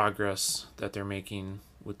various progress that they're making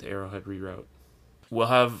with the Arrowhead Reroute. We'll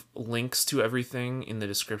have links to everything in the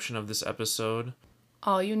description of this episode.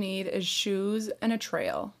 All you need is shoes and a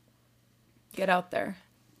trail. Get out there.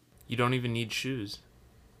 You don't even need shoes.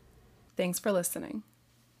 Thanks for listening.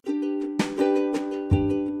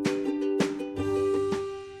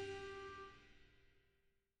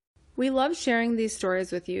 We love sharing these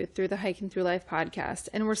stories with you through the Hiking Through Life podcast,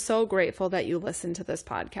 and we're so grateful that you listen to this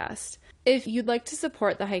podcast. If you'd like to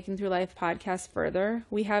support the Hiking Through Life podcast further,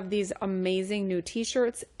 we have these amazing new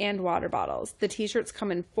t-shirts and water bottles. The t-shirts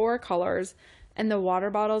come in 4 colors, and the water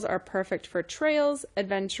bottles are perfect for trails,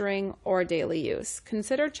 adventuring, or daily use.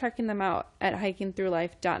 Consider checking them out at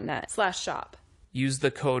hikingthroughlife.net/shop. Use the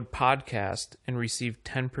code PODCAST and receive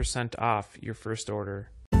 10% off your first order.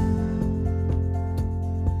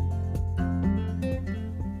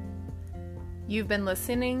 You've been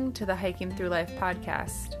listening to the Hiking Through Life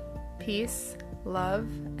podcast. Peace, love,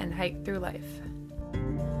 and hike through life.